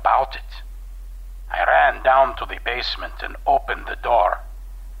something about it. I ran down to the basement and opened the door.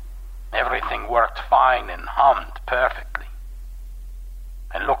 Everything worked fine and hummed perfectly.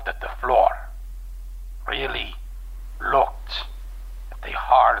 I looked at the floor, really looked at the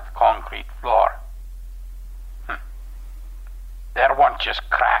hard concrete floor. There weren't just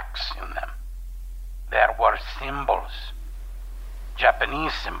cracks in them. There were symbols,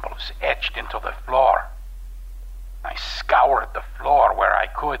 Japanese symbols etched into the floor. I scoured the floor where I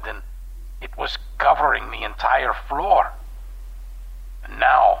could, and it was covering the entire floor. And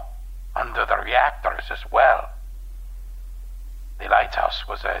now, under the reactors as well. The lighthouse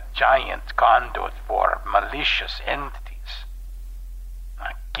was a giant conduit for malicious entities,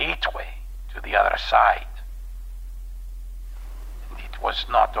 a gateway to the other side. And it was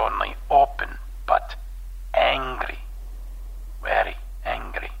not only open, but angry, very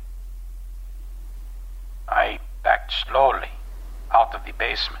angry. I backed slowly out of the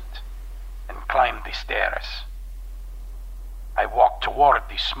basement and climbed the stairs. I walked toward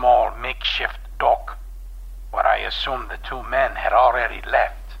the small makeshift dock where I assumed the 2 men had already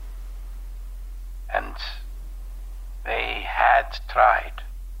left. And they had tried.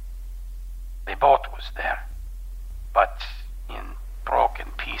 The boat was there, but in broken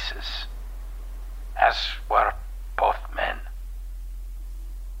pieces, as were both men.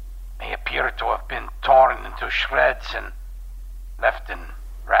 They appeared to have been torn into shreds and left in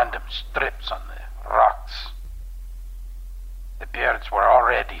random strips on the rocks. The birds were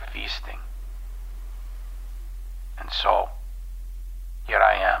already feasting. And so, here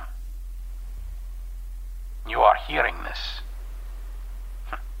I am. You are hearing this.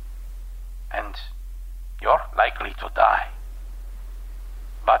 And you're likely to die.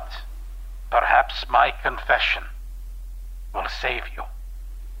 But perhaps my confession will save you.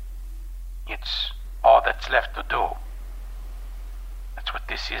 It's all that's left to do. That's what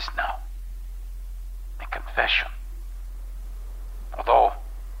this is now. A confession. Although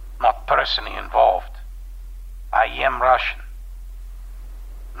not personally involved, I am Russian,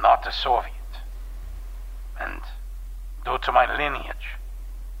 not a Soviet. And due to my lineage,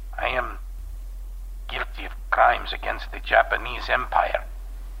 I am guilty of crimes against the Japanese Empire,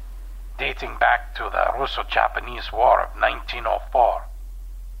 dating back to the Russo-Japanese War of 1904.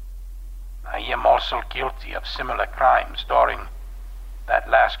 I am also guilty of similar crimes during that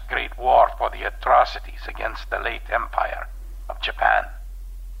last great war for the atrocities against the late Empire of Japan.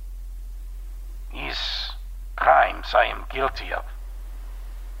 These crimes I am guilty of,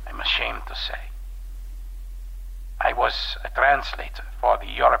 I'm ashamed to say. I was a translator for the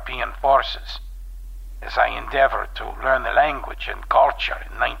European forces as I endeavored to learn the language and culture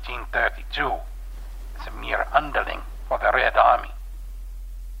in 1932 as a mere underling for the Red Army.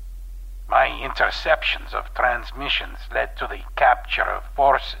 My interceptions of transmissions led to the capture of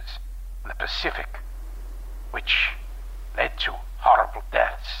forces in the Pacific, which led to horrible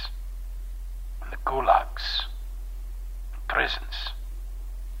deaths in the gulags and prisons.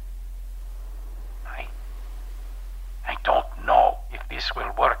 I don't know if this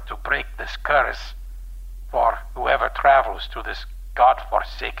will work to break this curse for whoever travels to this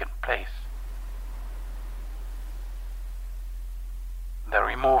God-forsaken place. The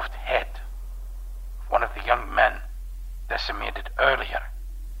removed head of one of the young men decimated earlier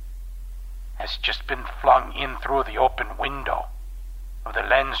has just been flung in through the open window of the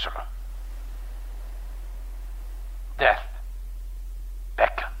lens room. Death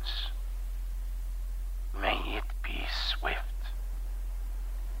beckons. May it be swift.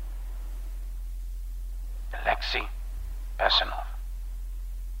 Alexei Basanov,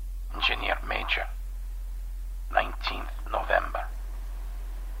 Engineer Major, 19th November,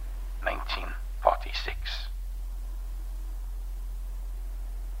 1946.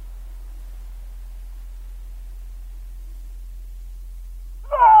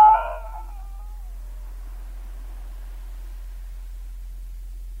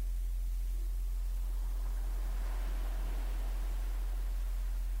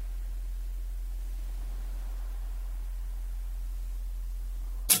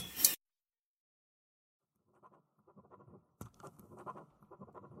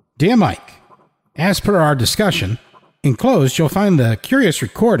 Dear Mike, as per our discussion, enclosed you'll find the curious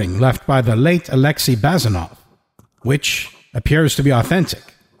recording left by the late Alexei Basanov, which appears to be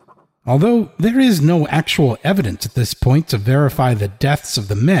authentic. Although there is no actual evidence at this point to verify the deaths of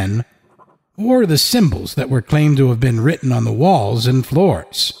the men or the symbols that were claimed to have been written on the walls and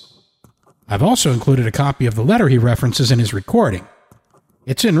floors. I've also included a copy of the letter he references in his recording.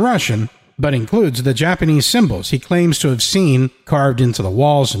 It's in Russian, but includes the Japanese symbols he claims to have seen carved into the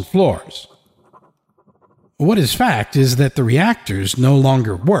walls and floors. What is fact is that the reactors no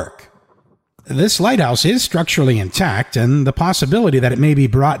longer work. This lighthouse is structurally intact, and the possibility that it may be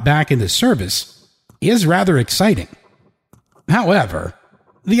brought back into service is rather exciting. However,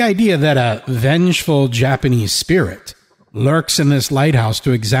 the idea that a vengeful Japanese spirit lurks in this lighthouse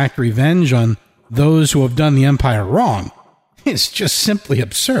to exact revenge on those who have done the Empire wrong is just simply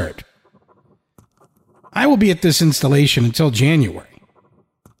absurd. I will be at this installation until January,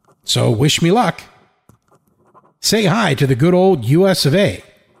 so wish me luck. Say hi to the good old US of A.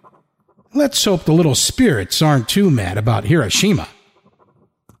 Let's hope the little spirits aren't too mad about Hiroshima.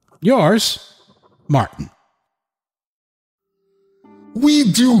 Yours, Martin. We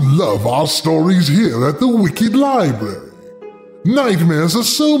do love our stories here at the Wicked Library. Nightmares are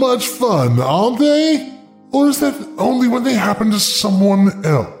so much fun, aren't they? Or is that only when they happen to someone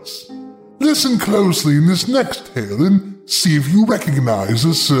else? Listen closely in this next tale and see if you recognize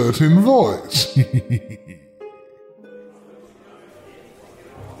a certain voice.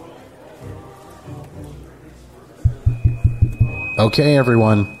 Okay,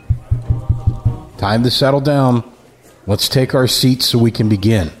 everyone. Time to settle down. Let's take our seats so we can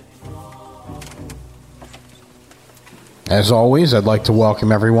begin. As always, I'd like to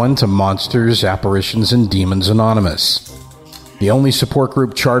welcome everyone to Monsters, Apparitions, and Demons Anonymous, the only support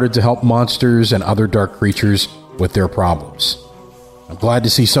group chartered to help monsters and other dark creatures with their problems. I'm glad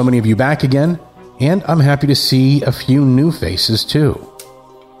to see so many of you back again, and I'm happy to see a few new faces too.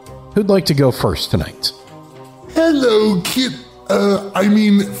 Who'd like to go first tonight? Hello,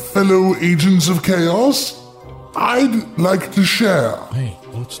 fellow agents of chaos. I'd like to share. Hey,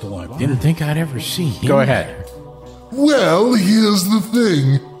 what's the library? Didn't think I'd ever see him. Go ahead. Well, here's the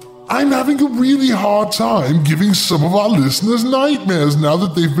thing. I'm having a really hard time giving some of our listeners nightmares now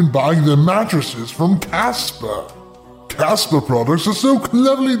that they've been buying their mattresses from Casper. Casper products are so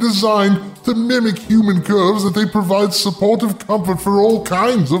cleverly designed to mimic human curves that they provide supportive comfort for all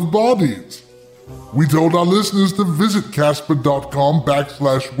kinds of bodies. We told our listeners to visit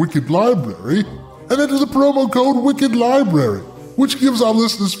Casper.com/Wicked Library and enter the promo code Wicked Library, which gives our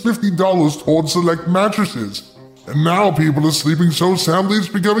listeners $50 towards select mattresses. And now people are sleeping so soundly it's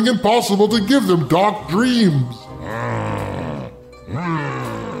becoming impossible to give them dark dreams.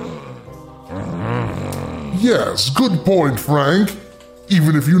 Yes, good point, Frank.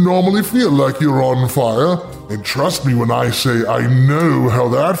 Even if you normally feel like you're on fire, and trust me when I say I know how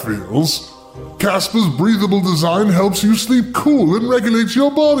that feels, Casper's breathable design helps you sleep cool and regulates your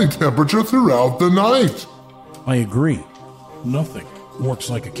body temperature throughout the night. I agree. Nothing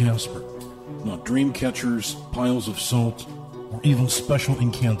works like a Casper. Not dream catchers, piles of salt, or even special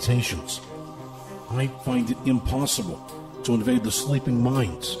incantations. I find it impossible to invade the sleeping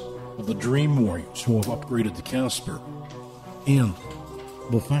minds of the dream warriors who have upgraded to Casper. And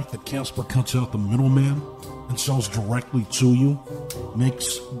the fact that Casper cuts out the middleman and sells directly to you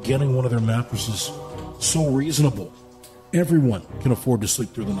makes getting one of their mattresses so reasonable. Everyone can afford to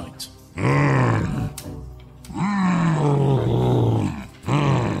sleep through the night.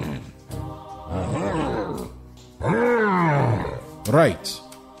 Right.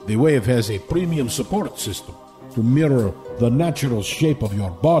 The Wave has a premium support system to mirror the natural shape of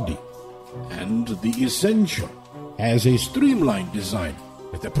your body. And the Essential has a streamlined design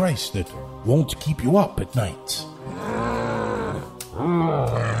at a price that won't keep you up at night.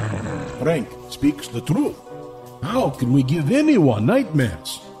 Frank speaks the truth. How can we give anyone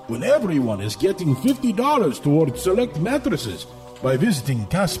nightmares when everyone is getting $50 towards select mattresses by visiting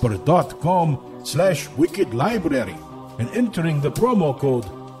Casper.com/Wicked Library and entering the promo code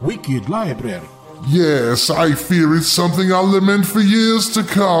Wicked Library? Yes, I fear it's something I'll lament for years to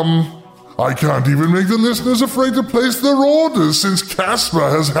come. I can't even make the listeners afraid to place their orders since Casper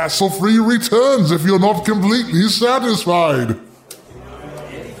has hassle-free returns if you're not completely satisfied.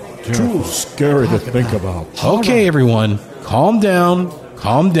 Too scary to think about. Okay, everyone, calm down.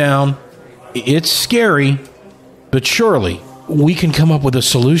 It's scary, but surely we can come up with a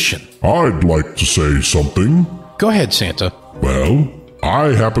solution. I'd like to say something. Go ahead, Santa. Well, I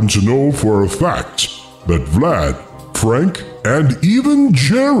happen to know for a fact that Vlad, Frank, and even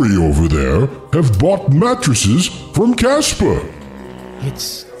Jerry over there have bought mattresses from Casper.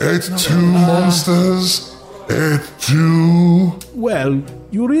 It's two monsters. It's two. Well,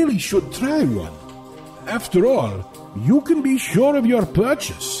 you really should try one. After all, you can be sure of your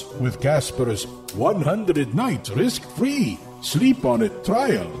purchase with Casper's 100-night risk-free sleep-on-it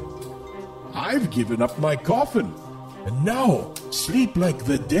trial. I've given up my coffin and now sleep like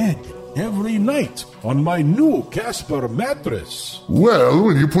the dead every night on my new Casper mattress. Well,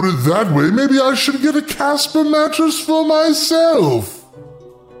 when you put it that way, maybe I should get a Casper mattress for myself.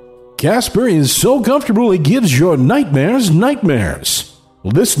 Casper is so comfortable it gives your nightmares nightmares.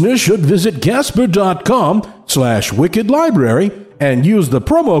 Listeners should visit Casper.com/Wicked Library and use the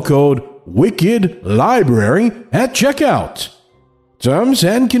promo code Wicked Library at checkout. Terms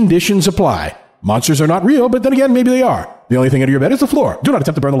and conditions apply. Monsters are not real, but then again, maybe they are. The only thing under your bed is the floor. Do not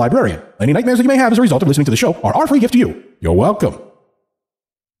attempt to burn the librarian. Any nightmares that you may have as a result of listening to the show are our free gift to you. You're welcome.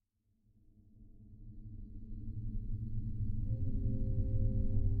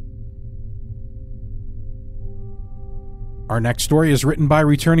 Our next story is written by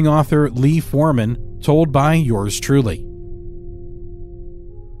returning author Lee Foreman, told by yours truly.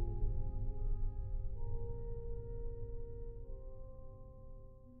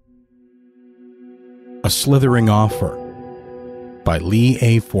 A Slithering Offer by Lee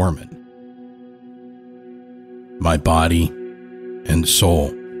A. Foreman. My body and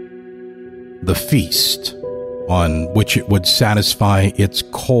soul, the feast on which it would satisfy its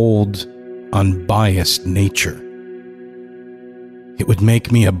cold, unbiased nature. It would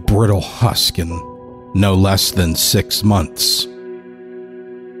make me a brittle husk in no less than 6 months.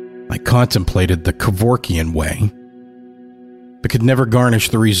 I contemplated the Kevorkian way, but could never garnish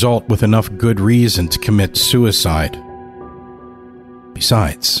the result with enough good reason to commit suicide.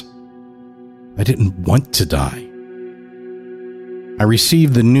 Besides, I didn't want to die. I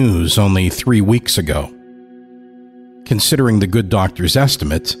received the news only 3 weeks ago. Considering the good doctor's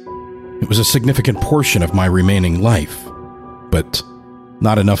estimate, it was a significant portion of my remaining life, but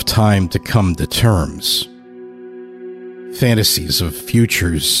not enough time to come to terms. Fantasies of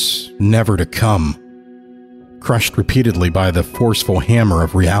futures never to come, crushed repeatedly by the forceful hammer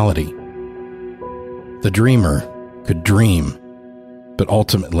of reality. The dreamer could dream, but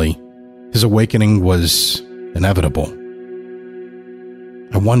ultimately, his awakening was inevitable.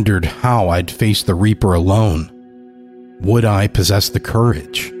 I wondered how I'd face the Reaper alone, Would I possess the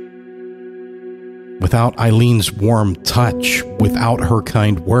courage? Without Eileen's warm touch, without her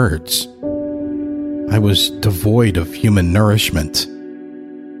kind words, I was devoid of human nourishment.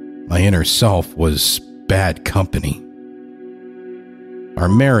 My inner self was bad company. Our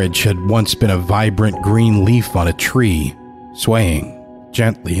marriage had once been a vibrant green leaf on a tree, swaying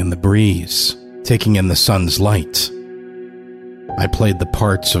gently in the breeze, taking in the sun's light. I played the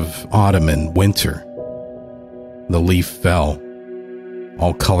parts of autumn and winter. The leaf fell,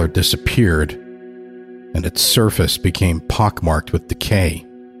 all color disappeared, and its surface became pockmarked with decay.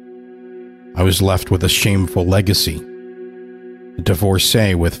 I was left with a shameful legacy. A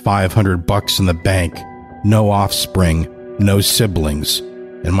divorcee with $500 in the bank, no offspring, no siblings,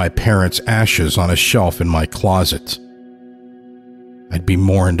 and my parents' ashes on a shelf in my closet. I'd be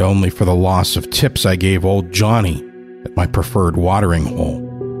mourned only for the loss of tips I gave old Johnny at my preferred watering hole.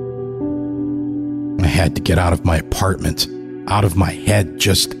 I had to get out of my apartment, out of my head,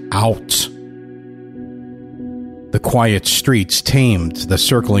 just out. The quiet streets tamed the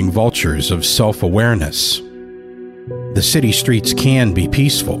circling vultures of self-awareness. The city streets can be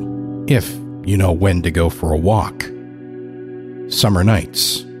peaceful, if you know when to go for a walk. Summer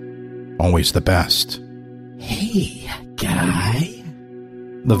nights, always the best. Hey, guy.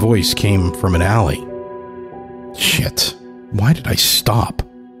 The voice came from an alley. Shit, why did I stop?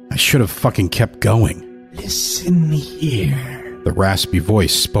 I should have fucking kept going. Listen here. The raspy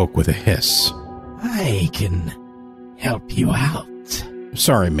voice spoke with a hiss. I can help you out.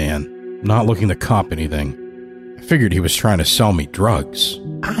 Sorry, man. Not looking to cop anything. I figured he was trying to sell me drugs.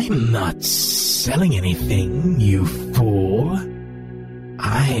 I'm not selling anything, you fool.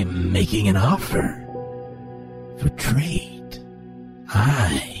 I'm making an offer for trade.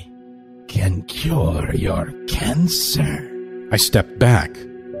 I can cure your cancer. I stepped back,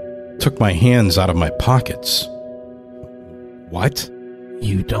 took my hands out of my pockets. What?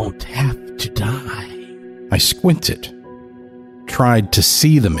 You don't have to die. I squinted, tried to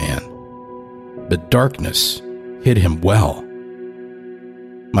see the man, but darkness hid him well.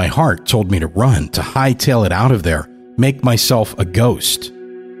 My heart told me to run, to hightail it out of there, make myself a ghost.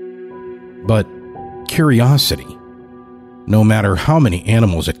 But curiosity, no matter how many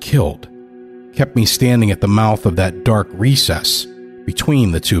animals it killed, kept me standing at the mouth of that dark recess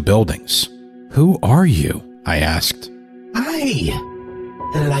between the two buildings. Who are you? I asked. I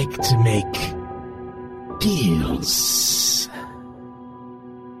like to make deals.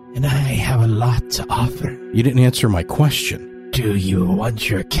 And I have a lot to offer. You didn't answer my question. Do you want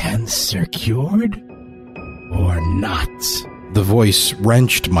your cancer cured or not? The voice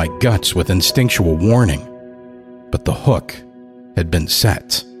wrenched my guts with instinctual warning, but the hook had been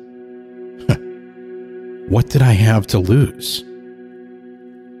set. What did I have to lose?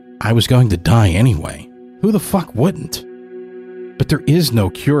 I was going to die anyway. Who the fuck wouldn't? But there is no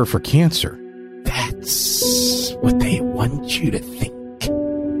cure for cancer. That's what they want you to think.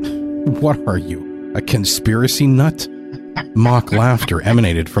 What are you, a conspiracy nut? Mock laughter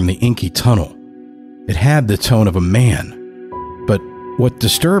emanated from the inky tunnel. It had the tone of a man, but what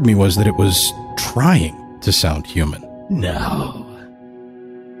disturbed me was that it was trying to sound human. No,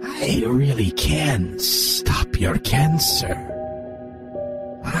 I really can stop your cancer.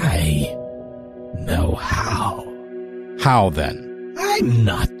 I know how. How then? I'm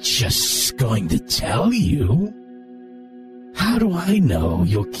not just going to tell you. How do I know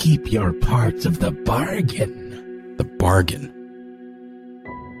you'll keep your part of the bargain? The bargain?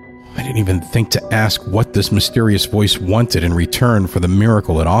 I didn't even think to ask what this mysterious voice wanted in return for the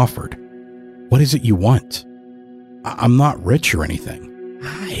miracle it offered. What is it you want? I'm not rich or anything.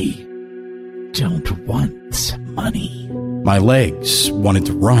 I don't want money. My legs wanted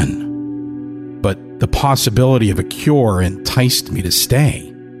to run, but the possibility of a cure enticed me to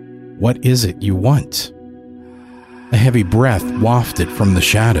stay. What is it you want? A heavy breath wafted from the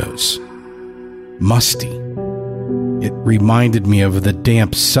shadows. Musty. It reminded me of the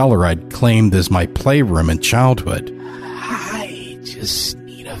damp cellar I'd claimed as my playroom in childhood. I just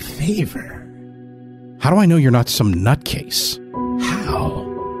need a favor. How do I know you're not some nutcase? How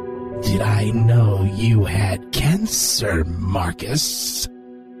did I know you had cancer, Marcus?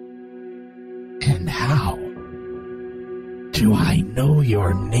 And how do I know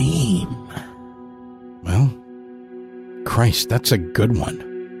your name? Well, Christ, that's a good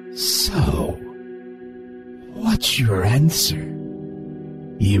one. So, what's your answer?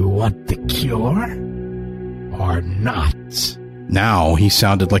 You want the cure or not? Now he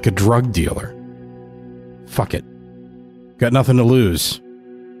sounded like a drug dealer. Fuck it. Got nothing to lose.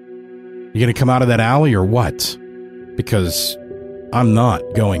 You gonna come out of that alley or what? Because I'm not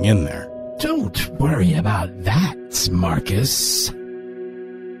going in there. Don't worry about that, Marcus.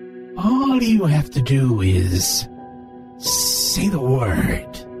 All you have to do is say the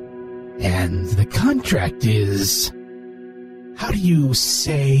word. And the contract is, how do you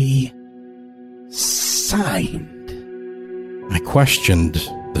say, signed? I questioned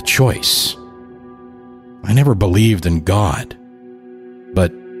the choice. I never believed in God,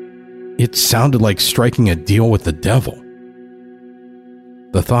 but it sounded like striking a deal with the devil.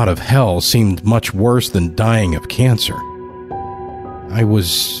 The thought of hell seemed much worse than dying of cancer. I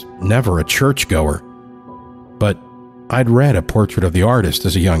was never a churchgoer, but I'd read A Portrait of the Artist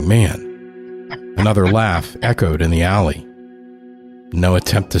as a young man. Another laugh echoed in the alley. No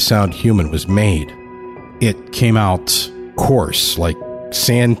attempt to sound human was made. It came out coarse, like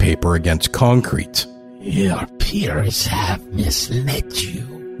sandpaper against concrete. Your peers have misled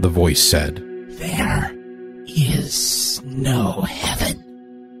you, the voice said. There is no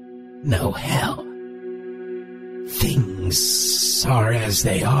heaven, no hell. Things are as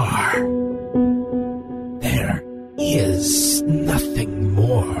they are. There is nothing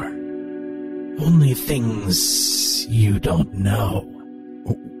more. Only things you don't know.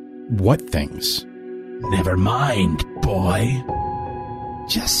 What things? Never mind, boy.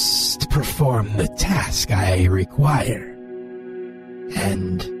 Just perform the task I require.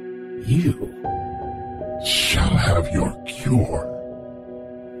 And you shall have your cure.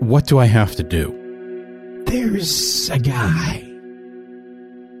 What do I have to do? There's a guy.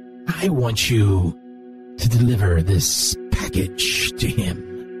 I want you to deliver this package to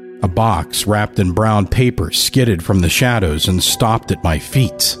him. A box wrapped in brown paper skidded from the shadows and stopped at my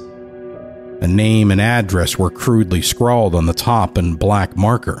feet. A name and address were crudely scrawled on the top in black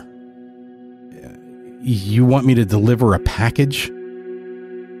marker. You want me to deliver a package?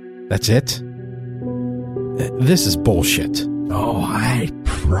 That's it? This is bullshit. Oh, I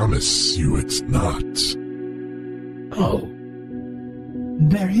promise you it's not. Oh,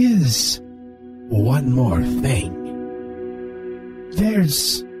 there is one more thing.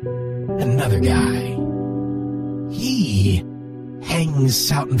 There's another guy. He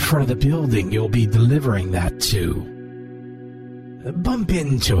hangs out in front of the building you'll be delivering that to. Bump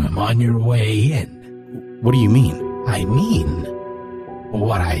into him on your way in. What do you mean? I mean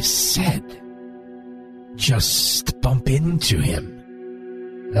what I said. Just bump into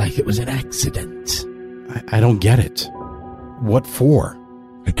him like it was an accident. I don't get it. What for?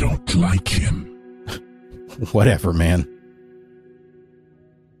 I don't like him. Whatever, man.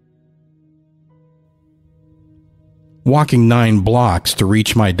 Walking 9 blocks to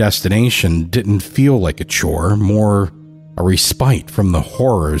reach my destination didn't feel like a chore, more a respite from the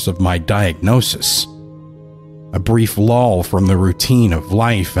horrors of my diagnosis. A brief lull from the routine of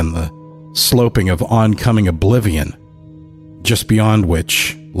life and the sloping of oncoming oblivion, just beyond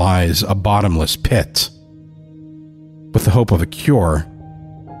which lies a bottomless pit. With the hope of a cure,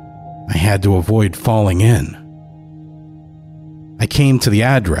 I had to avoid falling in. I came to the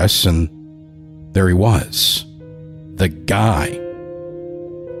address, and there he was. The guy.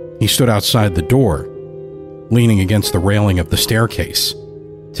 He stood outside the door, leaning against the railing of the staircase,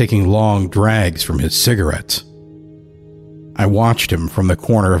 taking long drags from his cigarette. I watched him from the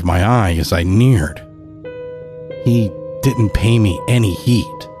corner of my eye as I neared. He didn't pay me any heed.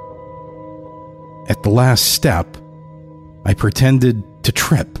 At the last step, I pretended to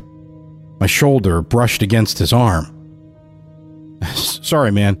trip. My shoulder brushed against his arm.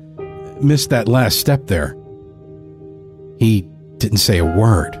 Sorry, man. Missed that last step there. He didn't say a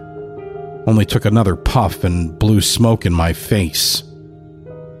word, only took another puff and blew smoke in my face.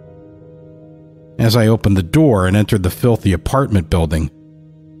 As I opened the door and entered the filthy apartment building,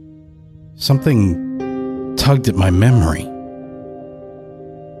 something tugged at my memory.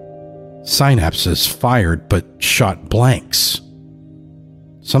 Synapses fired but shot blanks.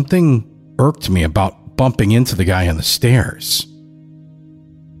 Something irked me about bumping into the guy on the stairs.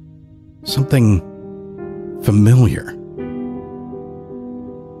 Something familiar.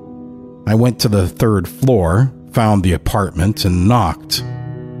 I went to the 3rd floor, found the apartment, and knocked.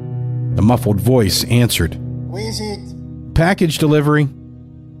 A muffled voice answered. Who is it? Package delivery.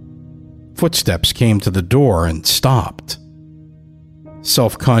 Footsteps came to the door and stopped.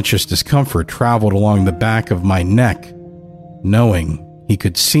 Self-conscious discomfort traveled along the back of my neck, knowing he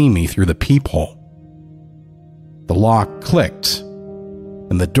could see me through the peephole. The lock clicked,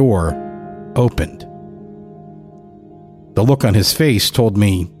 and the door opened. The look on his face told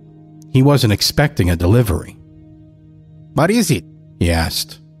me he wasn't expecting a delivery. What is it? He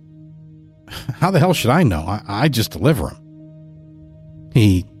asked. How the hell should I know? I just deliver them.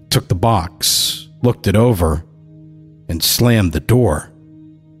 He took the box, looked it over, and slammed the door.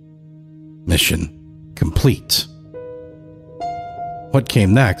 Mission complete. What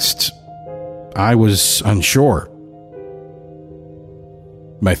came next? I was unsure.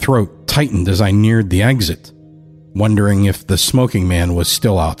 My throat tightened as I neared the exit, wondering if the smoking man was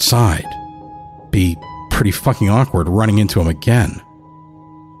still outside. Be pretty fucking awkward running into him again.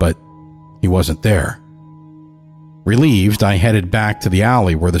 But he wasn't there. Relieved, I headed back to the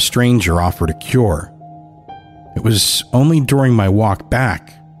alley where the stranger offered a cure. It was only during my walk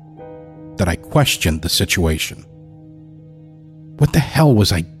back that I questioned the situation. What the hell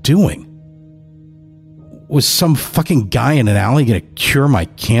was I doing? Was some fucking guy in an alley gonna cure my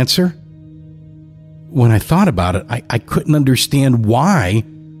cancer? When I thought about it, I couldn't understand why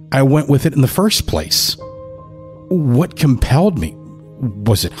I went with it in the first place. What compelled me?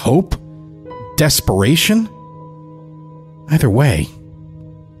 Was it hope? Desperation? Either way,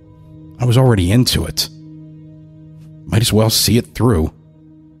 I was already into it. Might as well see it through.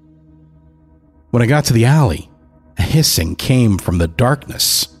 When I got to the alley, a hissing came from the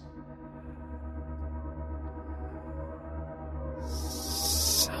darkness.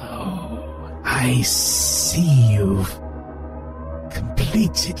 So, I see you've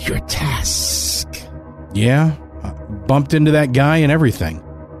completed your task. Yeah, I bumped into that guy and everything.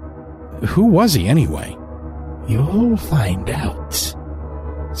 Who was he anyway? You'll find out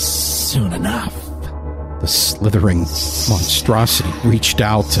soon enough. The slithering monstrosity reached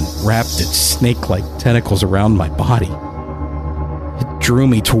out and wrapped its snake-like tentacles around my body. It drew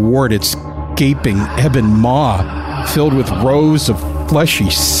me toward its gaping ebon maw, filled with rows of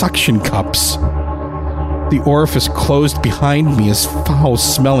fleshy suction cups. The orifice closed behind me as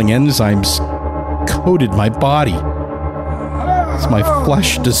foul-smelling enzymes coated my body. As my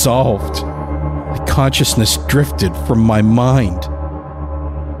flesh dissolved, my consciousness drifted from my mind.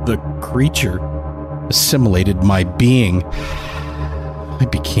 The creature assimilated my being. I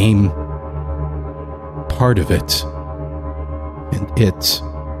became part of it, and it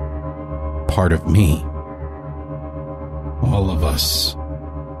part of me. All of us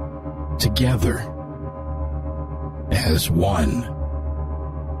together as one.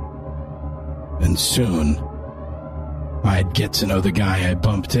 And soon, I'd get to know the guy I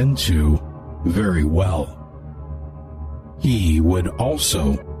bumped into very well. He would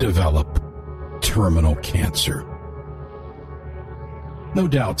also develop terminal cancer. No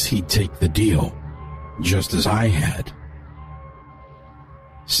doubt he'd take the deal, just as I had.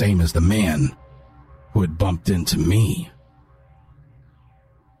 Same as the man who had bumped into me.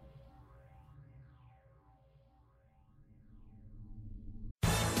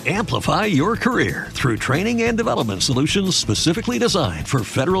 Amplify your career through training and development solutions specifically designed for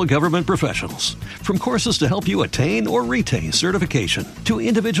federal government professionals. From courses to help you attain or retain certification, to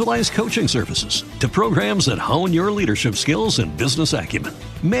individualized coaching services, to programs that hone your leadership skills and business acumen,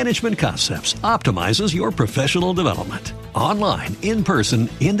 Management Concepts optimizes your professional development. Online, in person,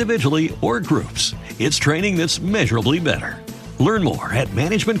 individually, or groups, it's training that's measurably better. Learn more at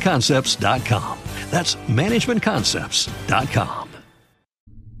managementconcepts.com. That's managementconcepts.com.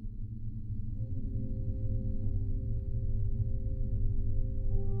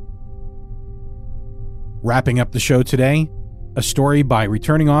 Wrapping up the show today, a story by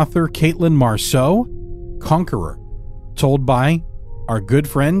returning author Caitlin Marceau, Conqueror, told by our good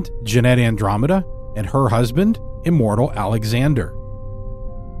friend Jeanette Andromeda and her husband, Immortal Alexander.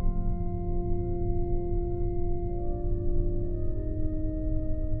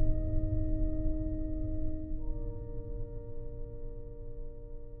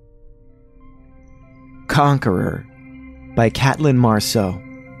 Conqueror by Caitlin Marceau.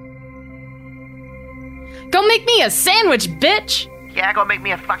 Go make me a sandwich, bitch! Yeah, go make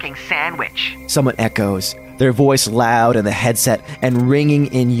me a fucking sandwich. Someone echoes, their voice loud in the headset and ringing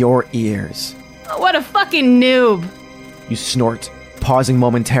in your ears. What a fucking noob! You snort, pausing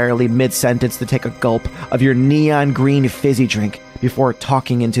momentarily mid-sentence to take a gulp of your neon green fizzy drink before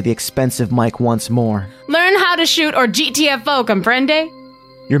talking into the expensive mic once more. Learn how to shoot or GTFO, comprende?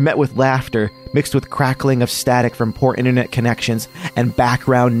 You're met with laughter mixed with crackling of static from poor internet connections and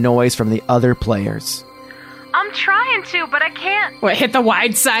background noise from the other players. I'm trying to, but I can't. What, hit the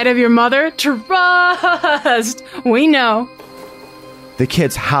wide side of your mother? Trust! We know. The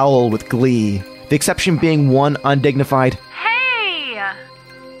kids howl with glee, the exception being one undignified, Hey!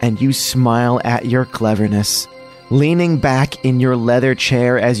 And you smile at your cleverness, leaning back in your leather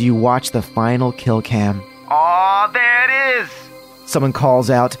chair as you watch the final kill cam. Aw, there it is! Someone calls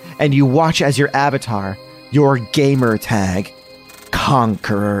out, and you watch as your avatar, your gamer tag,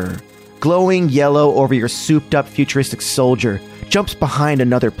 Conqueror, glowing yellow over your souped-up futuristic soldier, jumps behind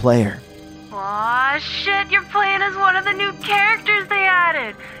another player. Aw, shit, you're playing as one of the new characters they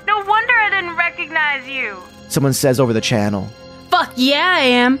added. No wonder I recognize you. Someone says over the channel. Fuck yeah, I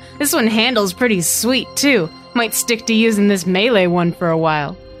am. This one handles pretty sweet, too. Might stick to using this melee one for a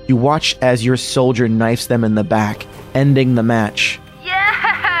while. You watch as your soldier knifes them in the back, ending the match.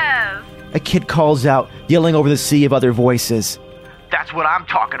 Yes! A kid calls out, yelling over the sea of other voices. That's what I'm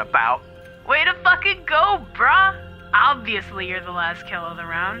talking about. Way to fucking go, brah. Obviously you're the last kill of the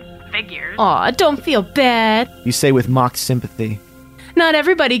round. Figures. Aw, don't feel bad. You say with mock sympathy. Not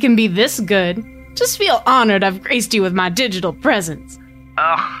everybody can be this good. Just feel honored I've graced you with my digital presence.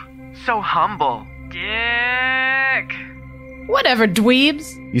 Ugh, so humble. Dick. Whatever,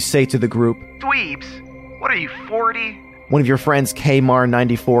 dweebs. You say to the group. Dweebs? What are you, 40? One of your friends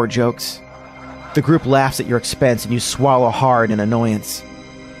Kmar94 jokes. The group laughs at your expense and you swallow hard in annoyance.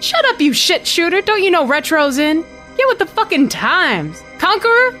 Shut up, you shit shooter. Don't you know Retro's in? Get with the fucking times.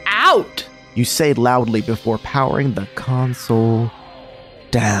 Conqueror, out. You say loudly before powering the console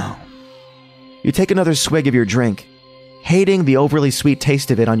down. You take another swig of your drink, hating the overly sweet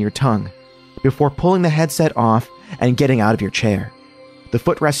taste of it on your tongue, before pulling the headset off and getting out of your chair. The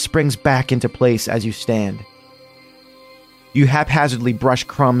footrest springs back into place as you stand. You haphazardly brush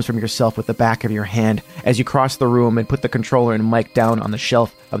crumbs from yourself with the back of your hand as you cross the room and put the controller and mic down on the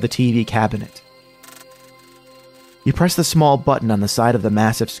shelf of the TV cabinet. You press the small button on the side of the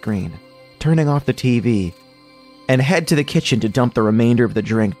massive screen, turning off the TV, and head to the kitchen to dump the remainder of the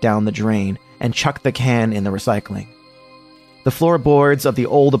drink down the drain and chuck the can in the recycling. The floorboards of the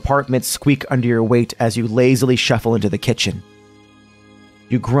old apartment squeak under your weight as you lazily shuffle into the kitchen.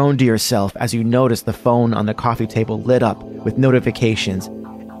 You groan to yourself as you notice the phone on the coffee table lit up with notifications,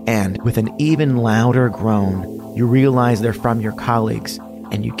 and with an even louder groan, you realize they're from your colleagues,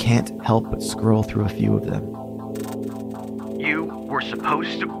 and you can't help but scroll through a few of them. You were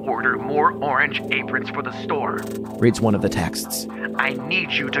supposed to order more orange aprons for the store, reads one of the texts. I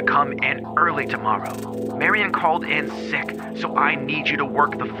need you to come in early tomorrow. Marion called in sick, so I need you to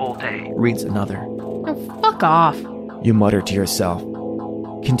work the full day, reads another. Oh, fuck off. You mutter to yourself.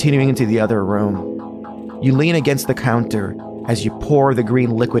 Continuing into the other room, you lean against the counter as you pour the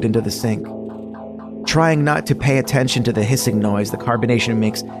green liquid into the sink, trying not to pay attention to the hissing noise the carbonation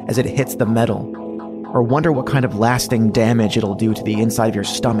makes as it hits the metal, or wonder what kind of lasting damage it'll do to the inside of your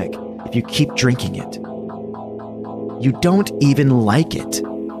stomach if you keep drinking it. You don't even like it.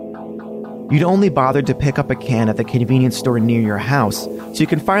 You'd only bothered to pick up a can at the convenience store near your house so you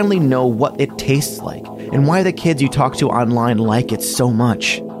can finally know what it tastes like and why the kids you talk to online like it so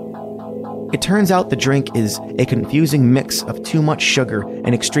much. It turns out the drink is a confusing mix of too much sugar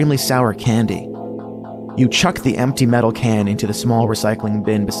and extremely sour candy. You chuck the empty metal can into the small recycling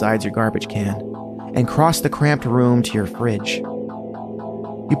bin beside your garbage can and cross the cramped room to your fridge.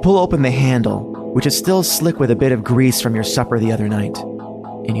 You pull open the handle, which is still slick with a bit of grease from your supper the other night,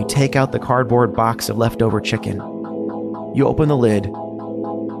 and you take out the cardboard box of leftover chicken. You open the lid,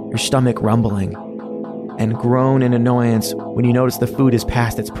 your stomach rumbling, and groan in annoyance when you notice the food is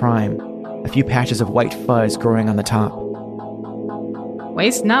past its prime, a few patches of white fuzz growing on the top.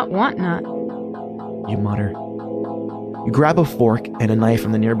 Waste not, want not, you mutter. You grab a fork and a knife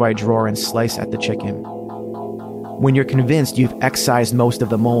from the nearby drawer and slice at the chicken. When you're convinced you've excised most of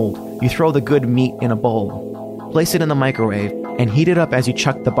the mold, you throw the good meat in a bowl, place it in the microwave, and heat it up as you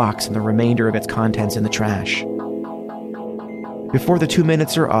chuck the box and the remainder of its contents in the trash. Before the 2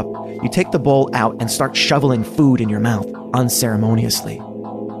 minutes are up, you take the bowl out and start shoveling food in your mouth unceremoniously.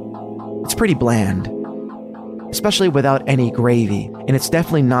 It's pretty bland, especially without any gravy, and it's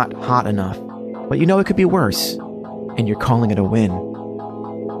definitely not hot enough, but you know it could be worse, and you're calling it a win.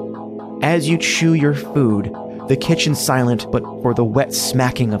 As you chew your food, the kitchen's silent but for the wet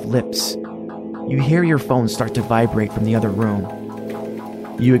smacking of lips. You hear your phone start to vibrate from the other room.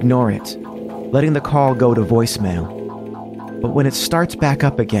 You ignore it, letting the call go to voicemail. But when it starts back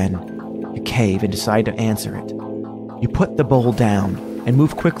up again, you cave and decide to answer it. You put the bowl down and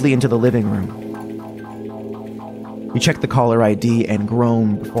move quickly into the living room. You check the caller ID and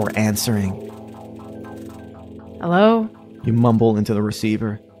groan before answering. Hello? You mumble into the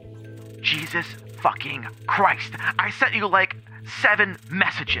receiver. Jesus fucking Christ, I sent you like 7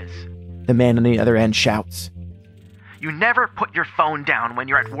 messages. The man on the other end shouts. You never put your phone down when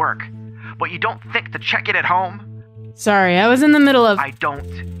you're at work, but you don't think to check it at home? Sorry, I was in the middle of... I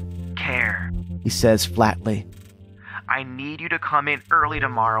don't care, he says flatly. I need you to come in early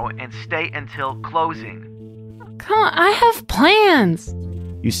tomorrow and stay until closing. Come on, I have plans,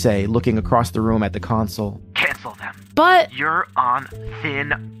 you say, looking across the room at the console. Cancel them. But... You're on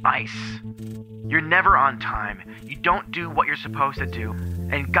thin ice. You're never on time. You don't do what you're supposed to do.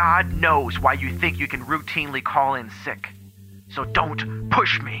 And God knows why you think you can routinely call in sick. So don't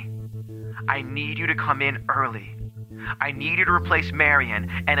push me. I need you to come in early. I need you to replace Marion,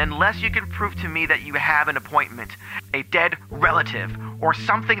 and unless you can prove to me that you have an appointment, a dead relative, or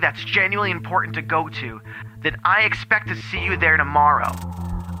something that's genuinely important to go to, then I expect to see you there tomorrow.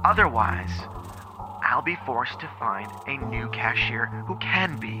 Otherwise, I'll be forced to find a new cashier who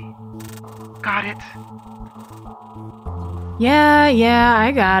can be. Got it? Yeah,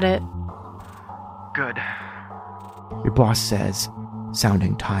 I got it. Good. Your boss says,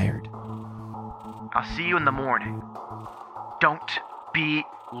 sounding tired. I'll see you in the morning. Don't be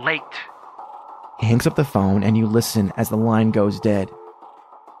late. He hangs up the phone and you listen as the line goes dead.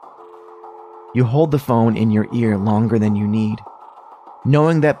 You hold the phone in your ear longer than you need,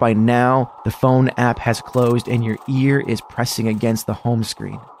 knowing that by now the phone app has closed and your ear is pressing against the home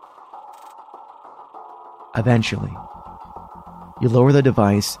screen. Eventually, you lower the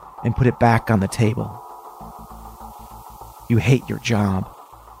device and put it back on the table. You hate your job.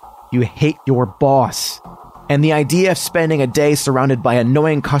 You hate your boss. And the idea of spending a day surrounded by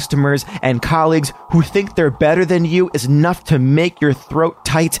annoying customers and colleagues who think they're better than you is enough to make your throat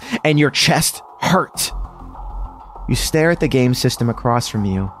tight and your chest hurt. You stare at the game system across from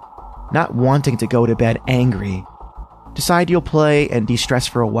you, not wanting to go to bed angry. Decide you'll play and de-stress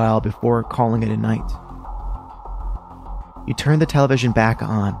for a while before calling it a night. You turn the television back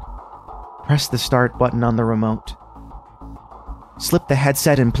on, press the start button on the remote, slip the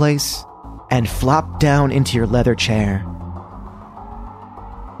headset in place, and flop down into your leather chair.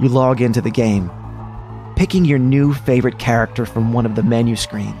 You log into the game, picking your new favorite character from one of the menu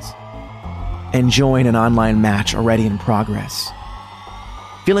screens, and join an online match already in progress.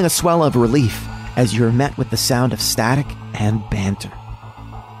 Feeling a swell of relief as you're met with the sound of static and banter.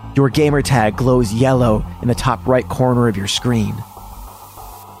 Your gamer tag glows yellow in the top right corner of your screen.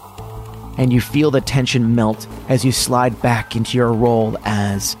 And you feel the tension melt as you slide back into your role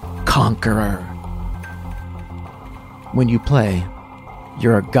as Conqueror. When you play,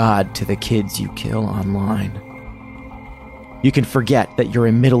 you're a god to the kids you kill online. You can forget that you're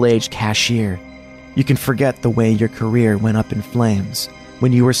a middle-aged cashier. You can forget the way your career went up in flames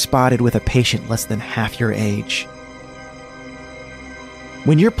when you were spotted with a patient less than half your age.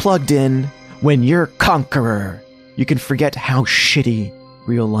 When you're plugged in, when you're Conqueror, you can forget how shitty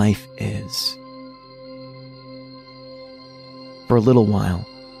real life is. For a little while,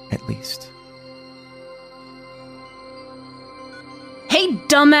 at least. Hey,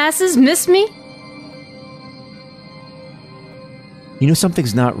 dumbasses, miss me? You know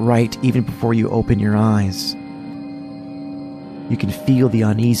something's not right even before you open your eyes. You can feel the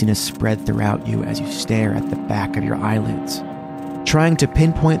uneasiness spread throughout you as you stare at the back of your eyelids, trying to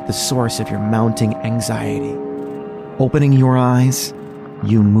pinpoint the source of your mounting anxiety. Opening your eyes,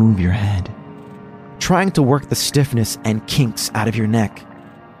 you move your head, trying to work the stiffness and kinks out of your neck.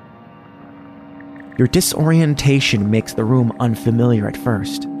 Your disorientation makes the room unfamiliar at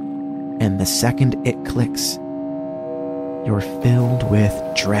first, and the second it clicks, you're filled with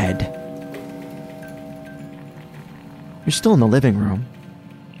dread. You're still in the living room.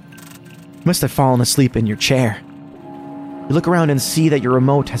 You must have fallen asleep in your chair. You look around and see that your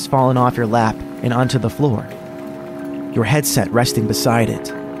remote has fallen off your lap and onto the floor, your headset resting beside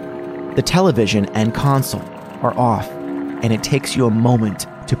it. The television and console are off, and it takes you a moment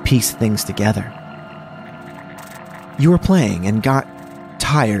to piece things together. You were playing and got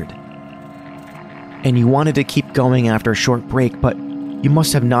tired, and you wanted to keep going after a short break, but you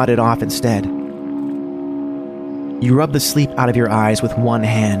must have nodded off instead. You rub the sleep out of your eyes with one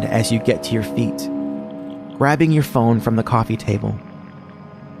hand as you get to your feet, grabbing your phone from the coffee table.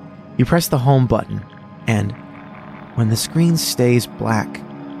 You press the home button, and when the screen stays black,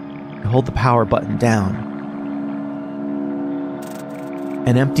 you hold the power button down.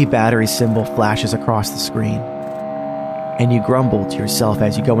 An empty battery symbol flashes across the screen, and you grumble to yourself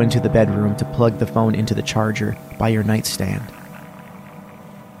as you go into the bedroom to plug the phone into the charger by your nightstand.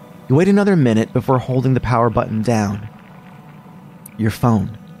 You wait another minute before holding the power button down. Your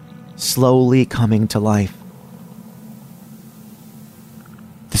phone slowly coming to life.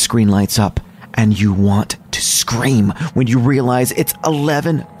 The screen lights up, and you want to scream when you realize it's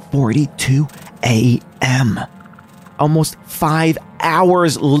 11:42 a.m. Almost 5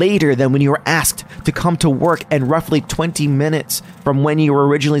 hours later than when you were asked to come to work and roughly 20 minutes from when you were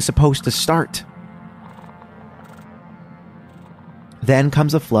originally supposed to start. Then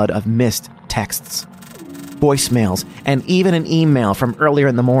comes a flood of missed texts, voicemails, and even an email from earlier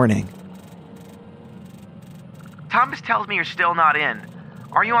in the morning. Thomas tells me you're still not in.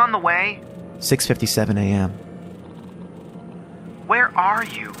 Are you on the way? 6:57 a.m. Where are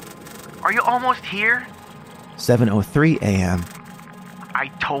you? Are you almost here? 7:03 a.m. I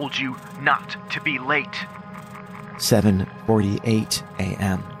told you not to be late. 7:48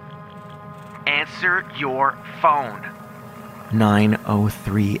 a.m. Answer your phone.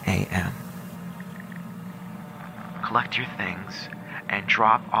 9:03 a.m. Collect your things and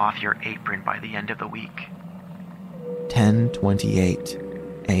drop off your apron by the end of the week.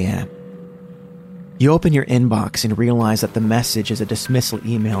 10:28 a.m. You open your inbox and realize that the message is a dismissal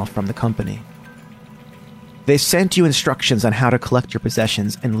email from the company. They sent you instructions on how to collect your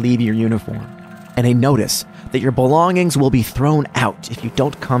possessions and leave your uniform, and a notice that your belongings will be thrown out if you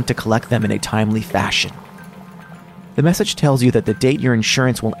don't come to collect them in a timely fashion. The message tells you that the date your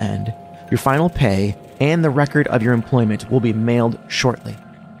insurance will end, your final pay, and the record of your employment will be mailed shortly.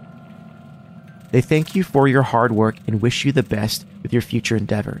 They thank you for your hard work and wish you the best with your future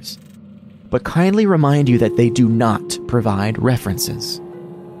endeavors, but kindly remind you that they do not provide references.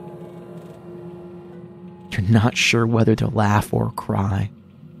 You're not sure whether to laugh or cry,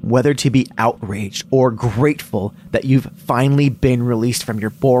 whether to be outraged or grateful that you've finally been released from your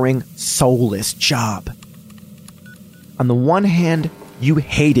boring, soulless job. On the one hand, you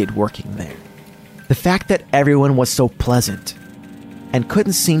hated working there. The fact that everyone was so pleasant and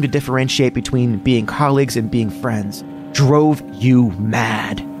couldn't seem to differentiate between being colleagues and being friends drove you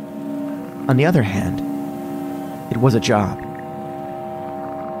mad. On the other hand, it was a job.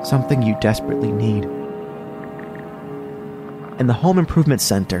 Something you desperately need. And the Home Improvement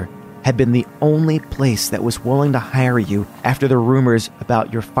Center had been the only place that was willing to hire you after the rumors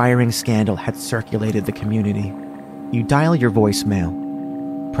about your firing scandal had circulated the community. You dial your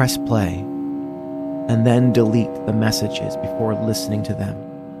voicemail, press play, and then delete the messages before listening to them.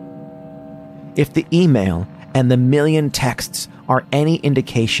 If the email and the million texts are any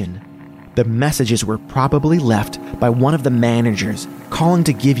indication, the messages were probably left by one of the managers calling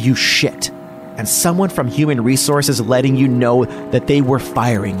to give you shit, and someone from Human Resources letting you know that they were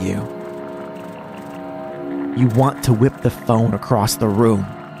firing you. You want to whip the phone across the room,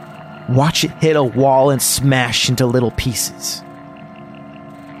 watch it hit a wall and smash into little pieces.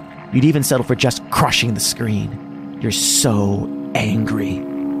 You'd even settle for just crushing the screen. You're so angry.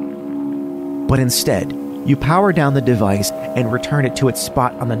 But instead, you power down the device and return it to its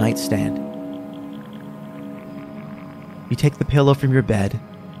spot on the nightstand. You take the pillow from your bed,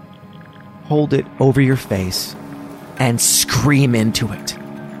 hold it over your face, and scream into it.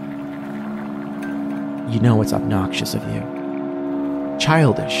 You know it's obnoxious of you.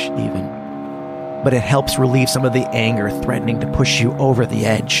 Childish, even. But it helps relieve some of the anger threatening to push you over the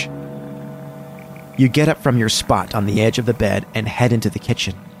edge. You get up from your spot on the edge of the bed and head into the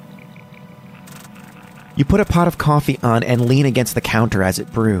kitchen. You put a pot of coffee on and lean against the counter as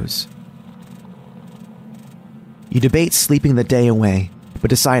it brews. You debate sleeping the day away, but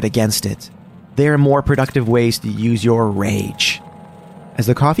decide against it. There are more productive ways to use your rage. As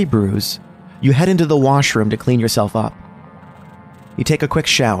the coffee brews, you head into the washroom to clean yourself up. You take a quick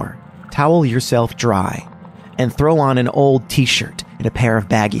shower, towel yourself dry, and throw on an old t-shirt and a pair of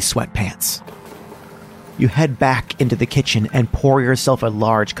baggy sweatpants. You head back into the kitchen and pour yourself a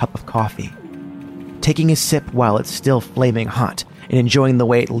large cup of coffee, taking a sip while it's still flaming hot and enjoying the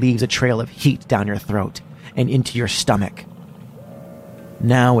way it leaves a trail of heat down your throat and into your stomach.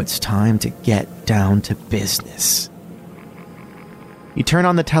 Now it's time to get down to business. You turn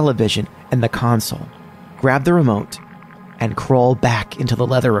on the television and the console, grab the remote, and crawl back into the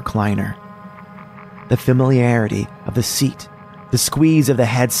leather recliner. The familiarity of the seat, the squeeze of the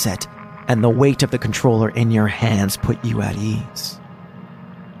headset, and the weight of the controller in your hands put you at ease.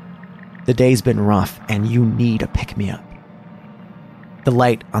 The day's been rough and you need a pick-me-up. The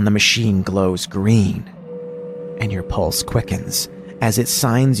light on the machine glows green, and your pulse quickens as it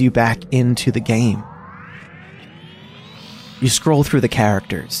signs you back into the game. You scroll through the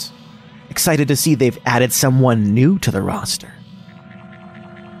characters, excited to see they've added someone new to the roster.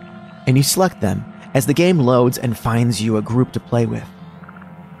 And you select them as the game loads and finds you a group to play with.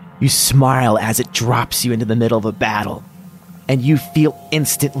 You smile as it drops you into the middle of a battle, and you feel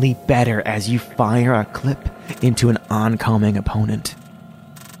instantly better as you fire a clip into an oncoming opponent.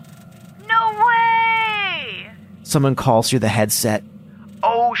 No way! Someone calls through the headset.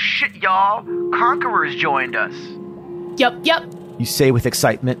 Oh shit, y'all! Conquerors joined us. Yup. You say with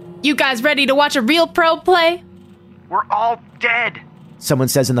excitement. You guys ready to watch a real pro play? We're all dead. Someone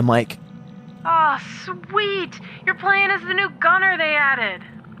says in the mic. Oh, sweet. You're playing as the new gunner they added.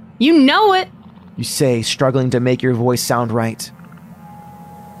 You know it. You say, struggling to make your voice sound right.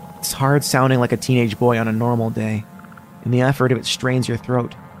 It's hard sounding like a teenage boy on a normal day, and the effort of it strains your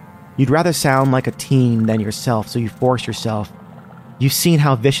throat. You'd rather sound like a teen than yourself, so you force yourself. You've seen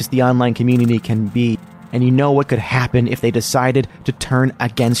how vicious the online community can be, and you know what could happen if they decided to turn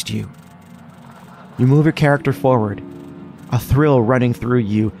against you. You move your character forward, a thrill running through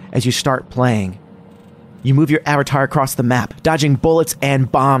you as you start playing. You move your avatar across the map, dodging bullets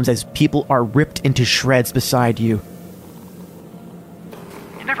and bombs as people are ripped into shreds beside you.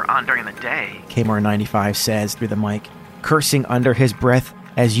 You're never on during the day, Kmart95 says through the mic, cursing under his breath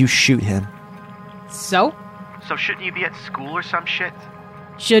as you shoot him. So? So shouldn't you be at school or some shit?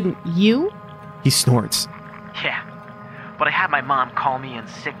 Shouldn't you? He snorts. Yeah, but I had my mom call me in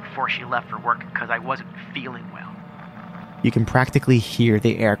sick before she left for work because I wasn't feeling well. You can practically hear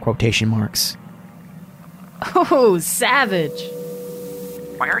the air quotation marks. Oh, savage.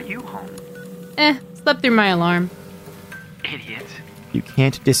 Why are you home? Slept through my alarm. Idiot. You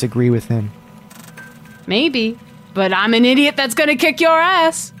can't disagree with him. Maybe, but I'm an idiot that's gonna kick your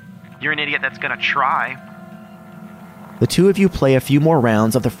ass. You're an idiot that's gonna try. The two of you play a few more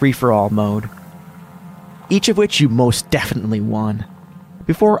rounds of the free-for-all mode, each of which you most definitely won,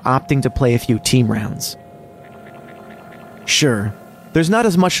 before opting to play a few team rounds. Sure, there's not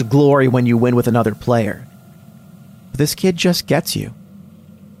as much glory when you win with another player. But this kid just gets you.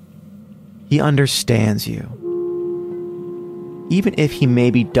 He understands you. Even if he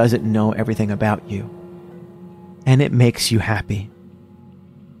maybe doesn't know everything about you. And it makes you happy.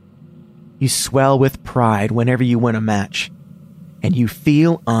 You swell with pride whenever you win a match. And you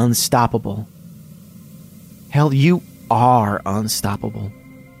feel unstoppable. Hell, you are unstoppable.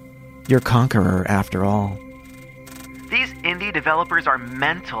 You're Conqueror, after all. These indie developers are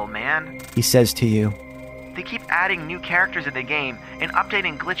mental, man. He says to you. They keep adding new characters in the game and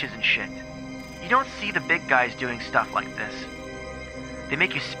updating glitches and shit. You don't see the big guys doing stuff like this. They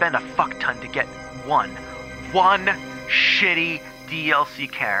make you spend a fuck ton to get one shitty DLC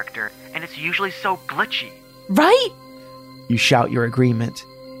character, and it's usually so glitchy. Right? You shout your agreement.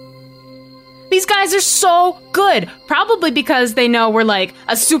 These guys are so good. Probably because they know we're like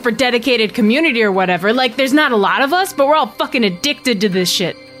a super dedicated community or whatever. Like, there's not a lot of us, but we're all fucking addicted to this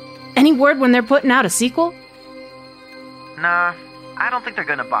shit. Any word when they're putting out a sequel? Nah, I don't think they're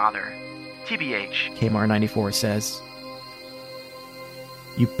gonna bother. TBH. Kmart94 says.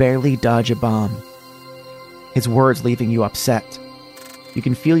 You barely dodge a bomb. His words leaving you upset. You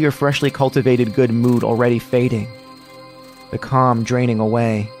can feel your freshly cultivated good mood already fading. The calm draining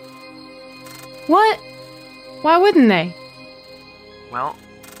away. What? Why wouldn't they? Well,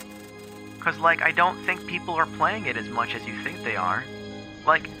 'cause like, I don't think people are playing it as much as you think they are.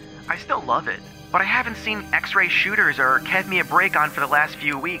 Like, I still love it, but I haven't seen X-Ray Shooters or Kev Me a Break on for the last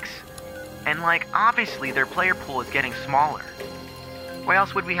few weeks. And like, obviously their player pool is getting smaller. Why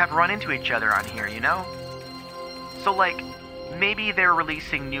else would we have run into each other on here, you know? So like, maybe they're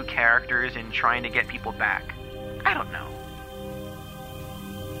releasing new characters and trying to get people back. I don't know.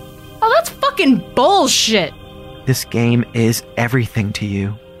 Oh, that's fucking bullshit! This game is everything to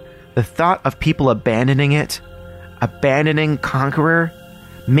you. The thought of people abandoning it, abandoning Conqueror,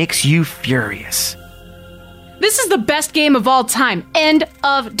 makes you furious. This is the best game of all time. End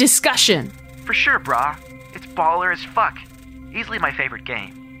of discussion. For sure, brah. It's baller as fuck. Easily my favorite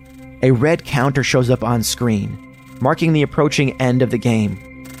game. A red counter shows up on screen, marking the approaching end of the game.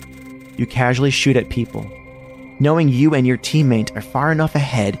 You casually shoot at people, knowing you and your teammate are far enough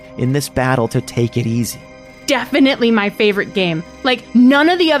ahead in this battle to take it easy. Definitely my favorite game. Like, none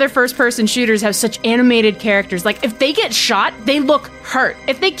of the other first-person shooters have such animated characters. Like, if they get shot, they look hurt.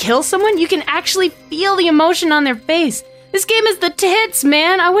 If they kill someone, you can actually feel the emotion on their face. This game is the tits,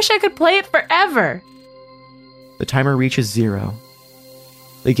 man. I wish I could play it forever. The timer reaches 0.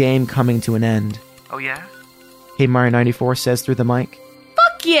 The game coming to an end. Oh yeah? Hey, Mario94 says through the mic.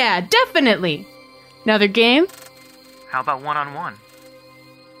 Fuck yeah, definitely. Another game? How about one-on-one?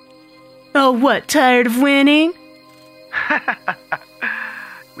 Oh, what, tired of winning?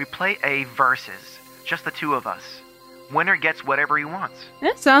 We play a versus. Just the two of us. Winner gets whatever he wants.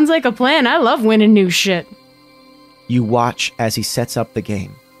 That sounds like a plan. I love winning new shit. You watch as he sets up the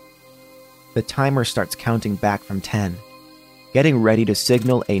game. The timer starts counting back from 10, getting ready to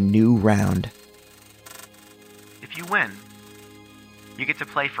signal a new round. If you win, you get to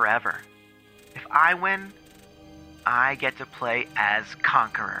play forever. If I win, I get to play as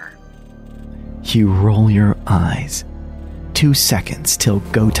Conqueror. You roll your eyes. 2 seconds till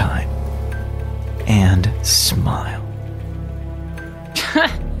go time. And smile.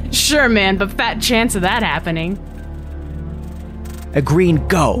 Sure, man, but fat chance of that happening. A green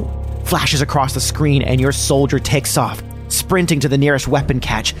go flashes across the screen and your soldier takes off, sprinting to the nearest weapon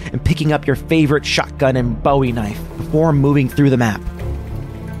catch and picking up your favorite shotgun and Bowie knife before moving through the map.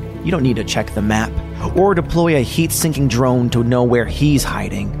 You don't need to check the map or deploy a heat-sinking drone to know where he's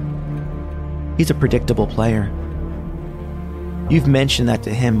hiding. He's a predictable player. You've mentioned that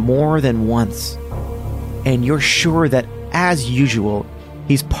to him more than once, and you're sure that, as usual,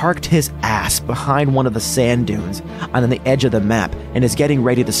 he's parked his ass behind one of the sand dunes on the edge of the map and is getting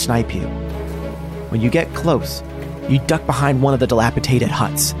ready to snipe you. When you get close, you duck behind one of the dilapidated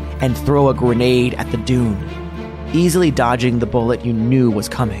huts and throw a grenade at the dune, easily dodging the bullet you knew was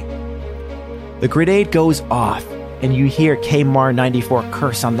coming. The grenade goes off, and you hear Kmar 94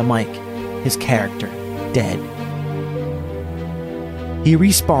 curse on the mic, his character dead. He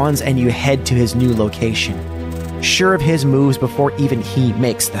respawns and you head to his new location, sure of his moves before even he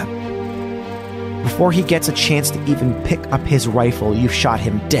makes them. Before he gets a chance to even pick up his rifle, you've shot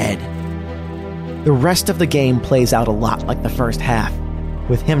him dead. The rest of the game plays out a lot like the first half,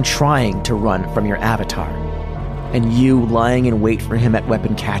 with him trying to run from your avatar, and you lying in wait for him at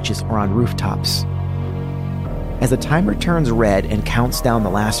weapon caches or on rooftops. As the timer turns red and counts down the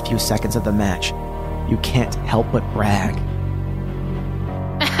last few seconds of the match, you can't help but brag.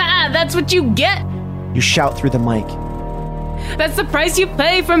 That's what you get! You shout through the mic. That's the price you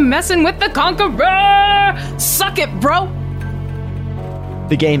pay for messing with the Conqueror! Suck it, bro!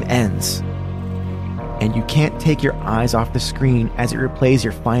 The game ends, and you can't take your eyes off the screen as it replays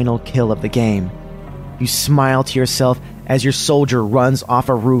your final kill of the game. You smile to yourself as your soldier runs off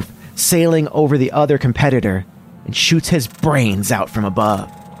a roof, sailing over the other competitor, and shoots his brains out from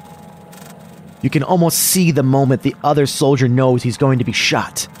above. You can almost see the moment the other soldier knows he's going to be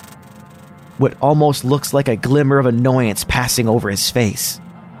shot. What almost looks like a glimmer of annoyance passing over his face.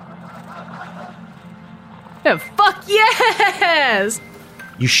 Oh, fuck yes!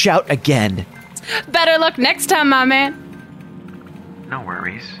 You shout again. Better luck next time, my man. No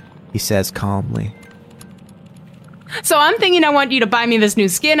worries, he says calmly. So I'm thinking I want you to buy me this new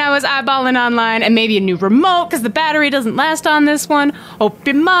skin I was eyeballing online, and maybe a new remote, because the battery doesn't last on this one. Hope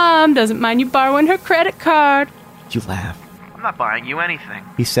your mom doesn't mind you borrowing her credit card. You laugh. I'm not buying you anything,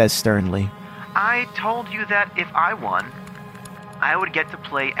 he says sternly. I told you that if I won, I would get to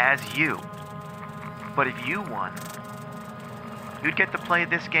play as you. But if you won, you'd get to play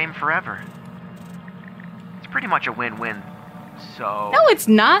this game forever. It's pretty much a win-win, so... No, it's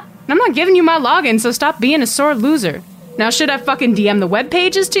not. I'm not giving you my login, so stop being a sore loser. Now, should I fucking DM the web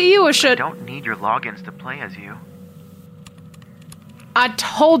pages to you, or should... I don't need your logins to play as you. I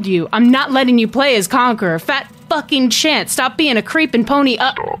told you, I'm not letting you play as Conqueror. Fat fucking chance. Stop being a creep and pony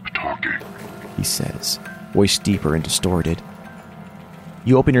up. Stop talking, he says, voice deeper and distorted.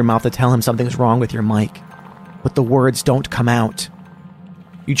 You open your mouth to tell him something's wrong with your mic, but the words don't come out.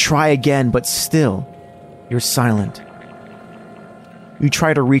 You try again, but still, you're silent. You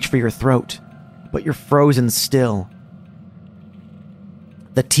try to reach for your throat, but you're frozen still.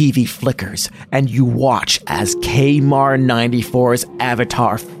 The TV flickers, and you watch as Kmar 94's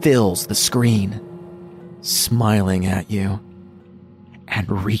avatar fills the screen, smiling at you,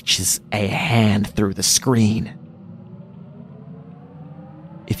 and reaches a hand through the screen.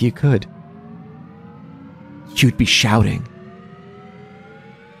 If you could, you'd be shouting.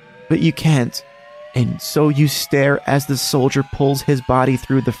 But you can't, and so you stare as the soldier pulls his body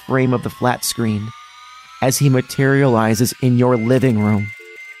through the frame of the flat screen, as he materializes in your living room.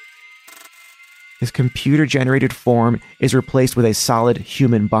 His computer-generated form is replaced with a solid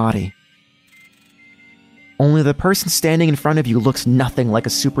human body. Only the person standing in front of you looks nothing like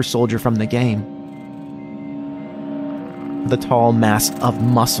a super soldier from the game. The tall mass of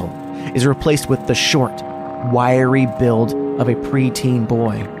muscle is replaced with the short, wiry build of a preteen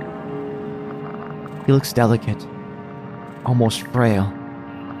boy. He looks delicate, almost frail.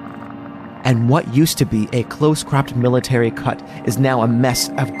 And what used to be a close-cropped military cut is now a mess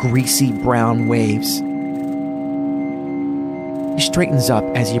of greasy brown waves. He straightens up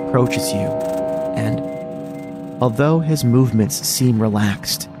as he approaches you, and although his movements seem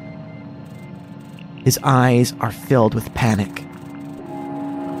relaxed, his eyes are filled with panic.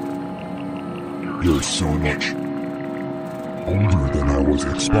 You're so much older than I was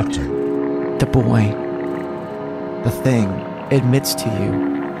expecting. The boy, the thing, admits to you.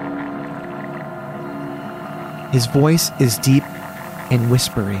 His voice is deep and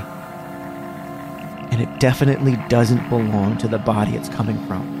whispery, and it definitely doesn't belong to the body it's coming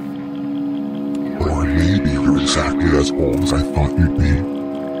from. Or maybe you're exactly as old as I thought you'd be.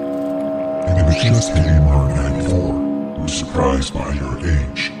 And it was just Kmar 94 who was surprised by your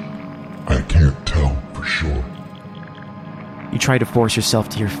age. I can't tell for sure. You try to force yourself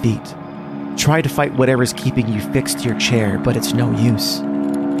to your feet. Try to fight whatever's keeping you fixed to your chair, but it's no use.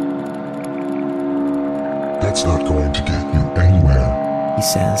 That's not going to get you anywhere, he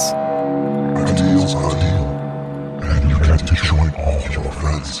says. A deal's a deal, and you get to join all your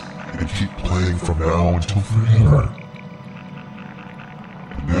friends and keep playing from now until forever.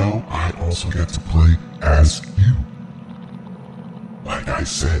 Now I also get to play as you. Like I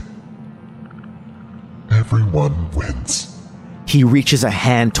said, everyone wins. He reaches a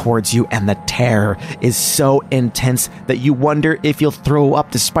hand towards you, and the terror is so intense that you wonder if you'll throw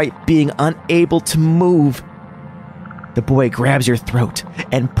up despite being unable to move. The boy grabs your throat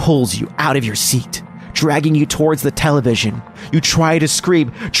and pulls you out of your seat, dragging you towards the television. You try to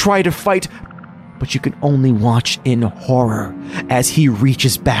scream, try to fight, but you can only watch in horror as he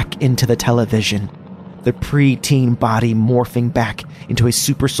reaches back into the television, the preteen body morphing back into a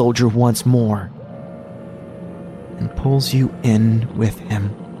super soldier once more, and pulls you in with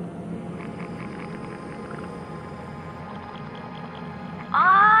him.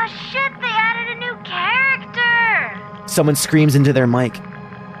 Aw, shit, they added a new character! Someone screams into their mic.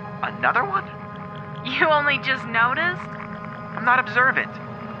 Another one? You only just noticed? I'm not observant.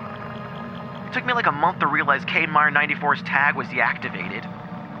 It took me like a month to realize Kmart 94's tag was deactivated.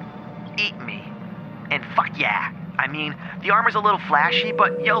 Eat me. And fuck yeah. I mean, the armor's a little flashy,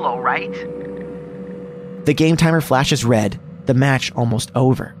 but YOLO, right? The game timer flashes red, the match almost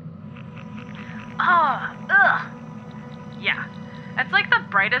over. Oh, ugh. Yeah. It's like the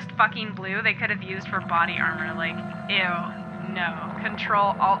brightest fucking blue they could have used for body armor. Like, ew, no.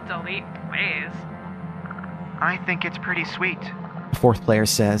 Control-Alt-Delete, please. I think it's pretty sweet. The fourth player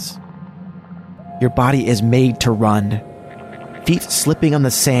says. Your body is made to run. Feet slipping on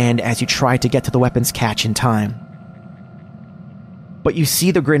the sand as you try to get to the weapon's catch in time. But you see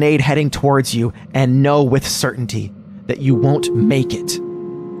the grenade heading towards you and know with certainty that you won't make it.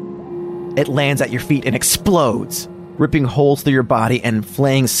 It lands at your feet and explodes, ripping holes through your body and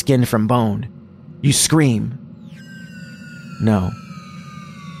flaying skin from bone. You scream. No.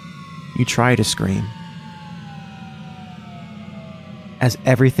 You try to scream. As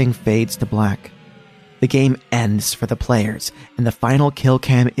everything fades to black, the game ends for the players and the final kill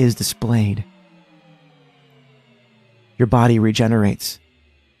cam is displayed. Your body regenerates.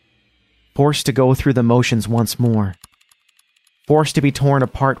 Forced to go through the motions once more. Forced to be torn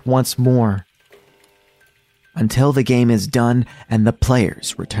apart once more. Until the game is done and the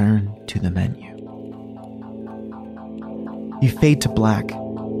players return to the menu. You fade to black,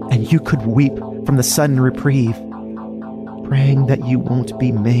 and you could weep from the sudden reprieve, praying that you won't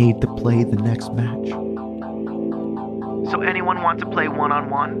be made to play the next match. So anyone want to play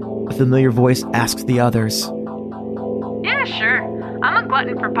one-on-one? A familiar voice asks the others. Yeah, sure. I'm a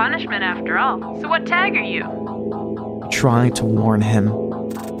glutton for punishment after all. So what tag are you? Try to warn him.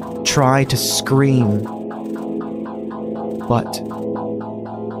 Try to scream. But,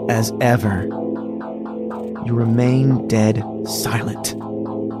 as ever, you remain dead silent.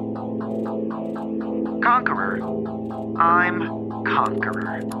 Conqueror. I'm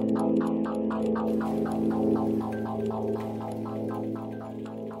Conqueror.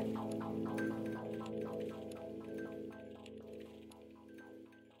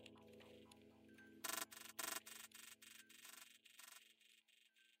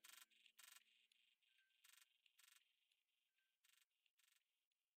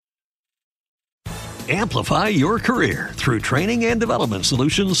 Amplify your career through training and development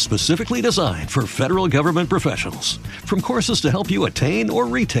solutions specifically designed for federal government professionals. From courses to help you attain or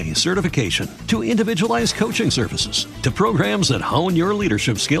retain certification, to individualized coaching services, to programs that hone your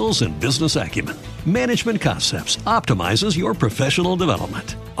leadership skills and business acumen, Management Concepts optimizes your professional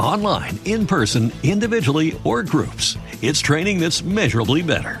development. Online, in person, individually, or groups, it's training that's measurably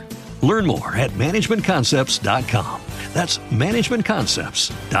better. Learn more at managementconcepts.com. That's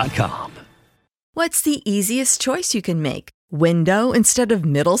managementconcepts.com. What's the easiest choice you can make? Window instead of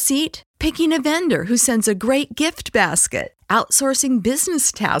middle seat? Picking a vendor who sends a great gift basket? Outsourcing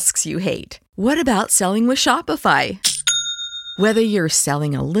business tasks you hate? What about selling with Shopify? Whether you're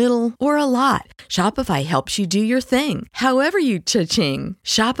selling a little or a lot, Shopify helps you do your thing, however you cha-ching.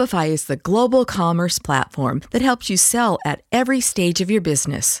 Shopify is the global commerce platform that helps you sell at every stage of your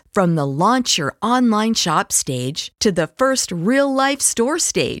business. From the launch your online shop stage to the first real-life store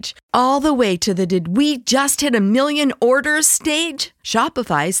stage, all the way to the did we just hit 1 million orders stage.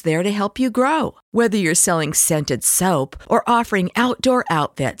 Shopify's there to help you grow. Whether you're selling scented soap or offering outdoor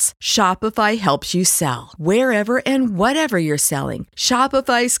outfits, Shopify helps you sell. Wherever and whatever you're selling,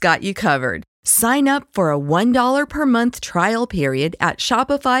 Shopify's got you covered. Sign up for a $1 per month trial period at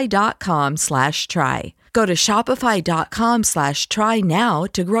shopify.com/try. Go to shopify.com/try now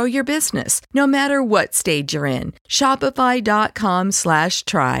to grow your business, no matter what stage you're in.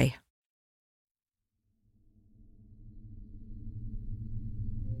 Shopify.com/try.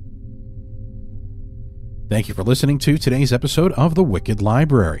 Thank you for listening to today's episode of The Wicked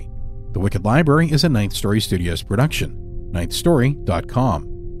Library. The Wicked Library is a Ninth Story Studios production. ninthstory.com.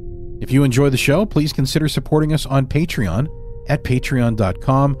 If you enjoy the show, please consider supporting us on Patreon at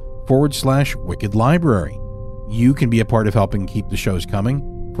patreon.com/Wicked Library. You can be a part of helping keep the shows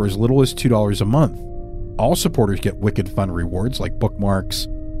coming for as little as $2 a month. All supporters get Wicked fun rewards like bookmarks,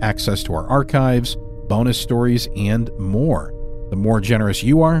 access to our archives, bonus stories, and more. The more generous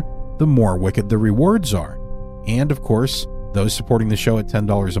you are, the more Wicked the rewards are. And of course, those supporting the show at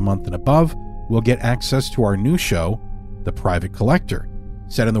 $10 a month and above will get access to our new show, The Private Collector,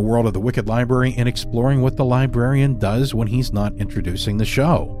 set in the world of the Wicked Library and exploring what the librarian does when he's not introducing the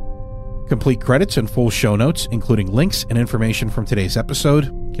show. Complete credits and full show notes, including links and information from today's episode,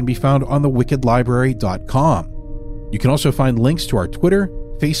 can be found on thewickedlibrary.com. You can also find links to our Twitter,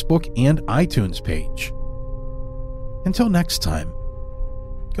 Facebook, and iTunes page. Until next time,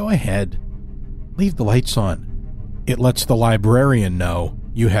 go ahead, leave the lights on. It lets the librarian know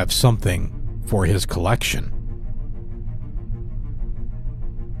you have something for his collection.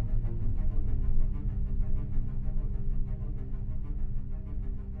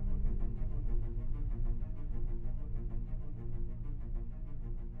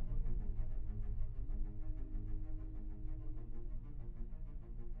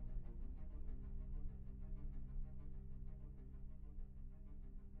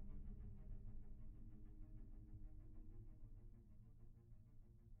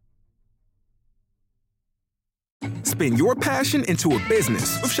 Spin your passion into a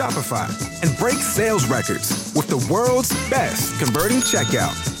business with Shopify and break sales records with the world's best converting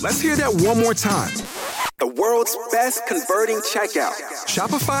checkout. Let's hear that one more time. The world's best converting checkout.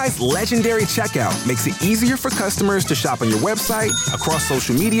 Shopify's legendary checkout makes it easier for customers to shop on your website, across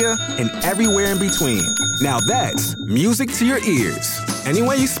social media, and everywhere in between. Now that's music to your ears. Any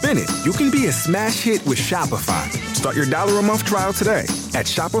way you spin it, you can be a smash hit with Shopify. Start your $1 a month trial today at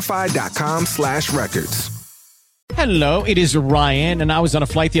shopify.com/records. Hello, it is Ryan, and I was on a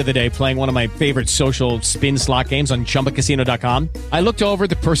flight the other day playing one of my favorite social spin slot games on ChumbaCasino.com. I looked over at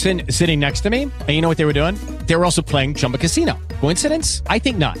the person sitting next to me, and you know what they were doing? They were also playing Chumba Casino. Coincidence? I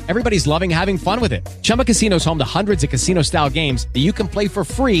think not. Everybody's loving having fun with it. Chumba Casino is home to hundreds of casino-style games that you can play for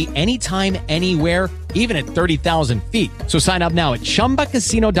free anytime, anywhere, even at 30,000 feet. So sign up now at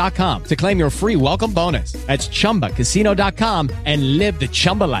ChumbaCasino.com to claim your free welcome bonus. That's ChumbaCasino.com and live the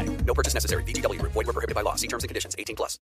Chumba life. No purchase necessary. VGW. Void where prohibited by law. See terms and conditions. 18+.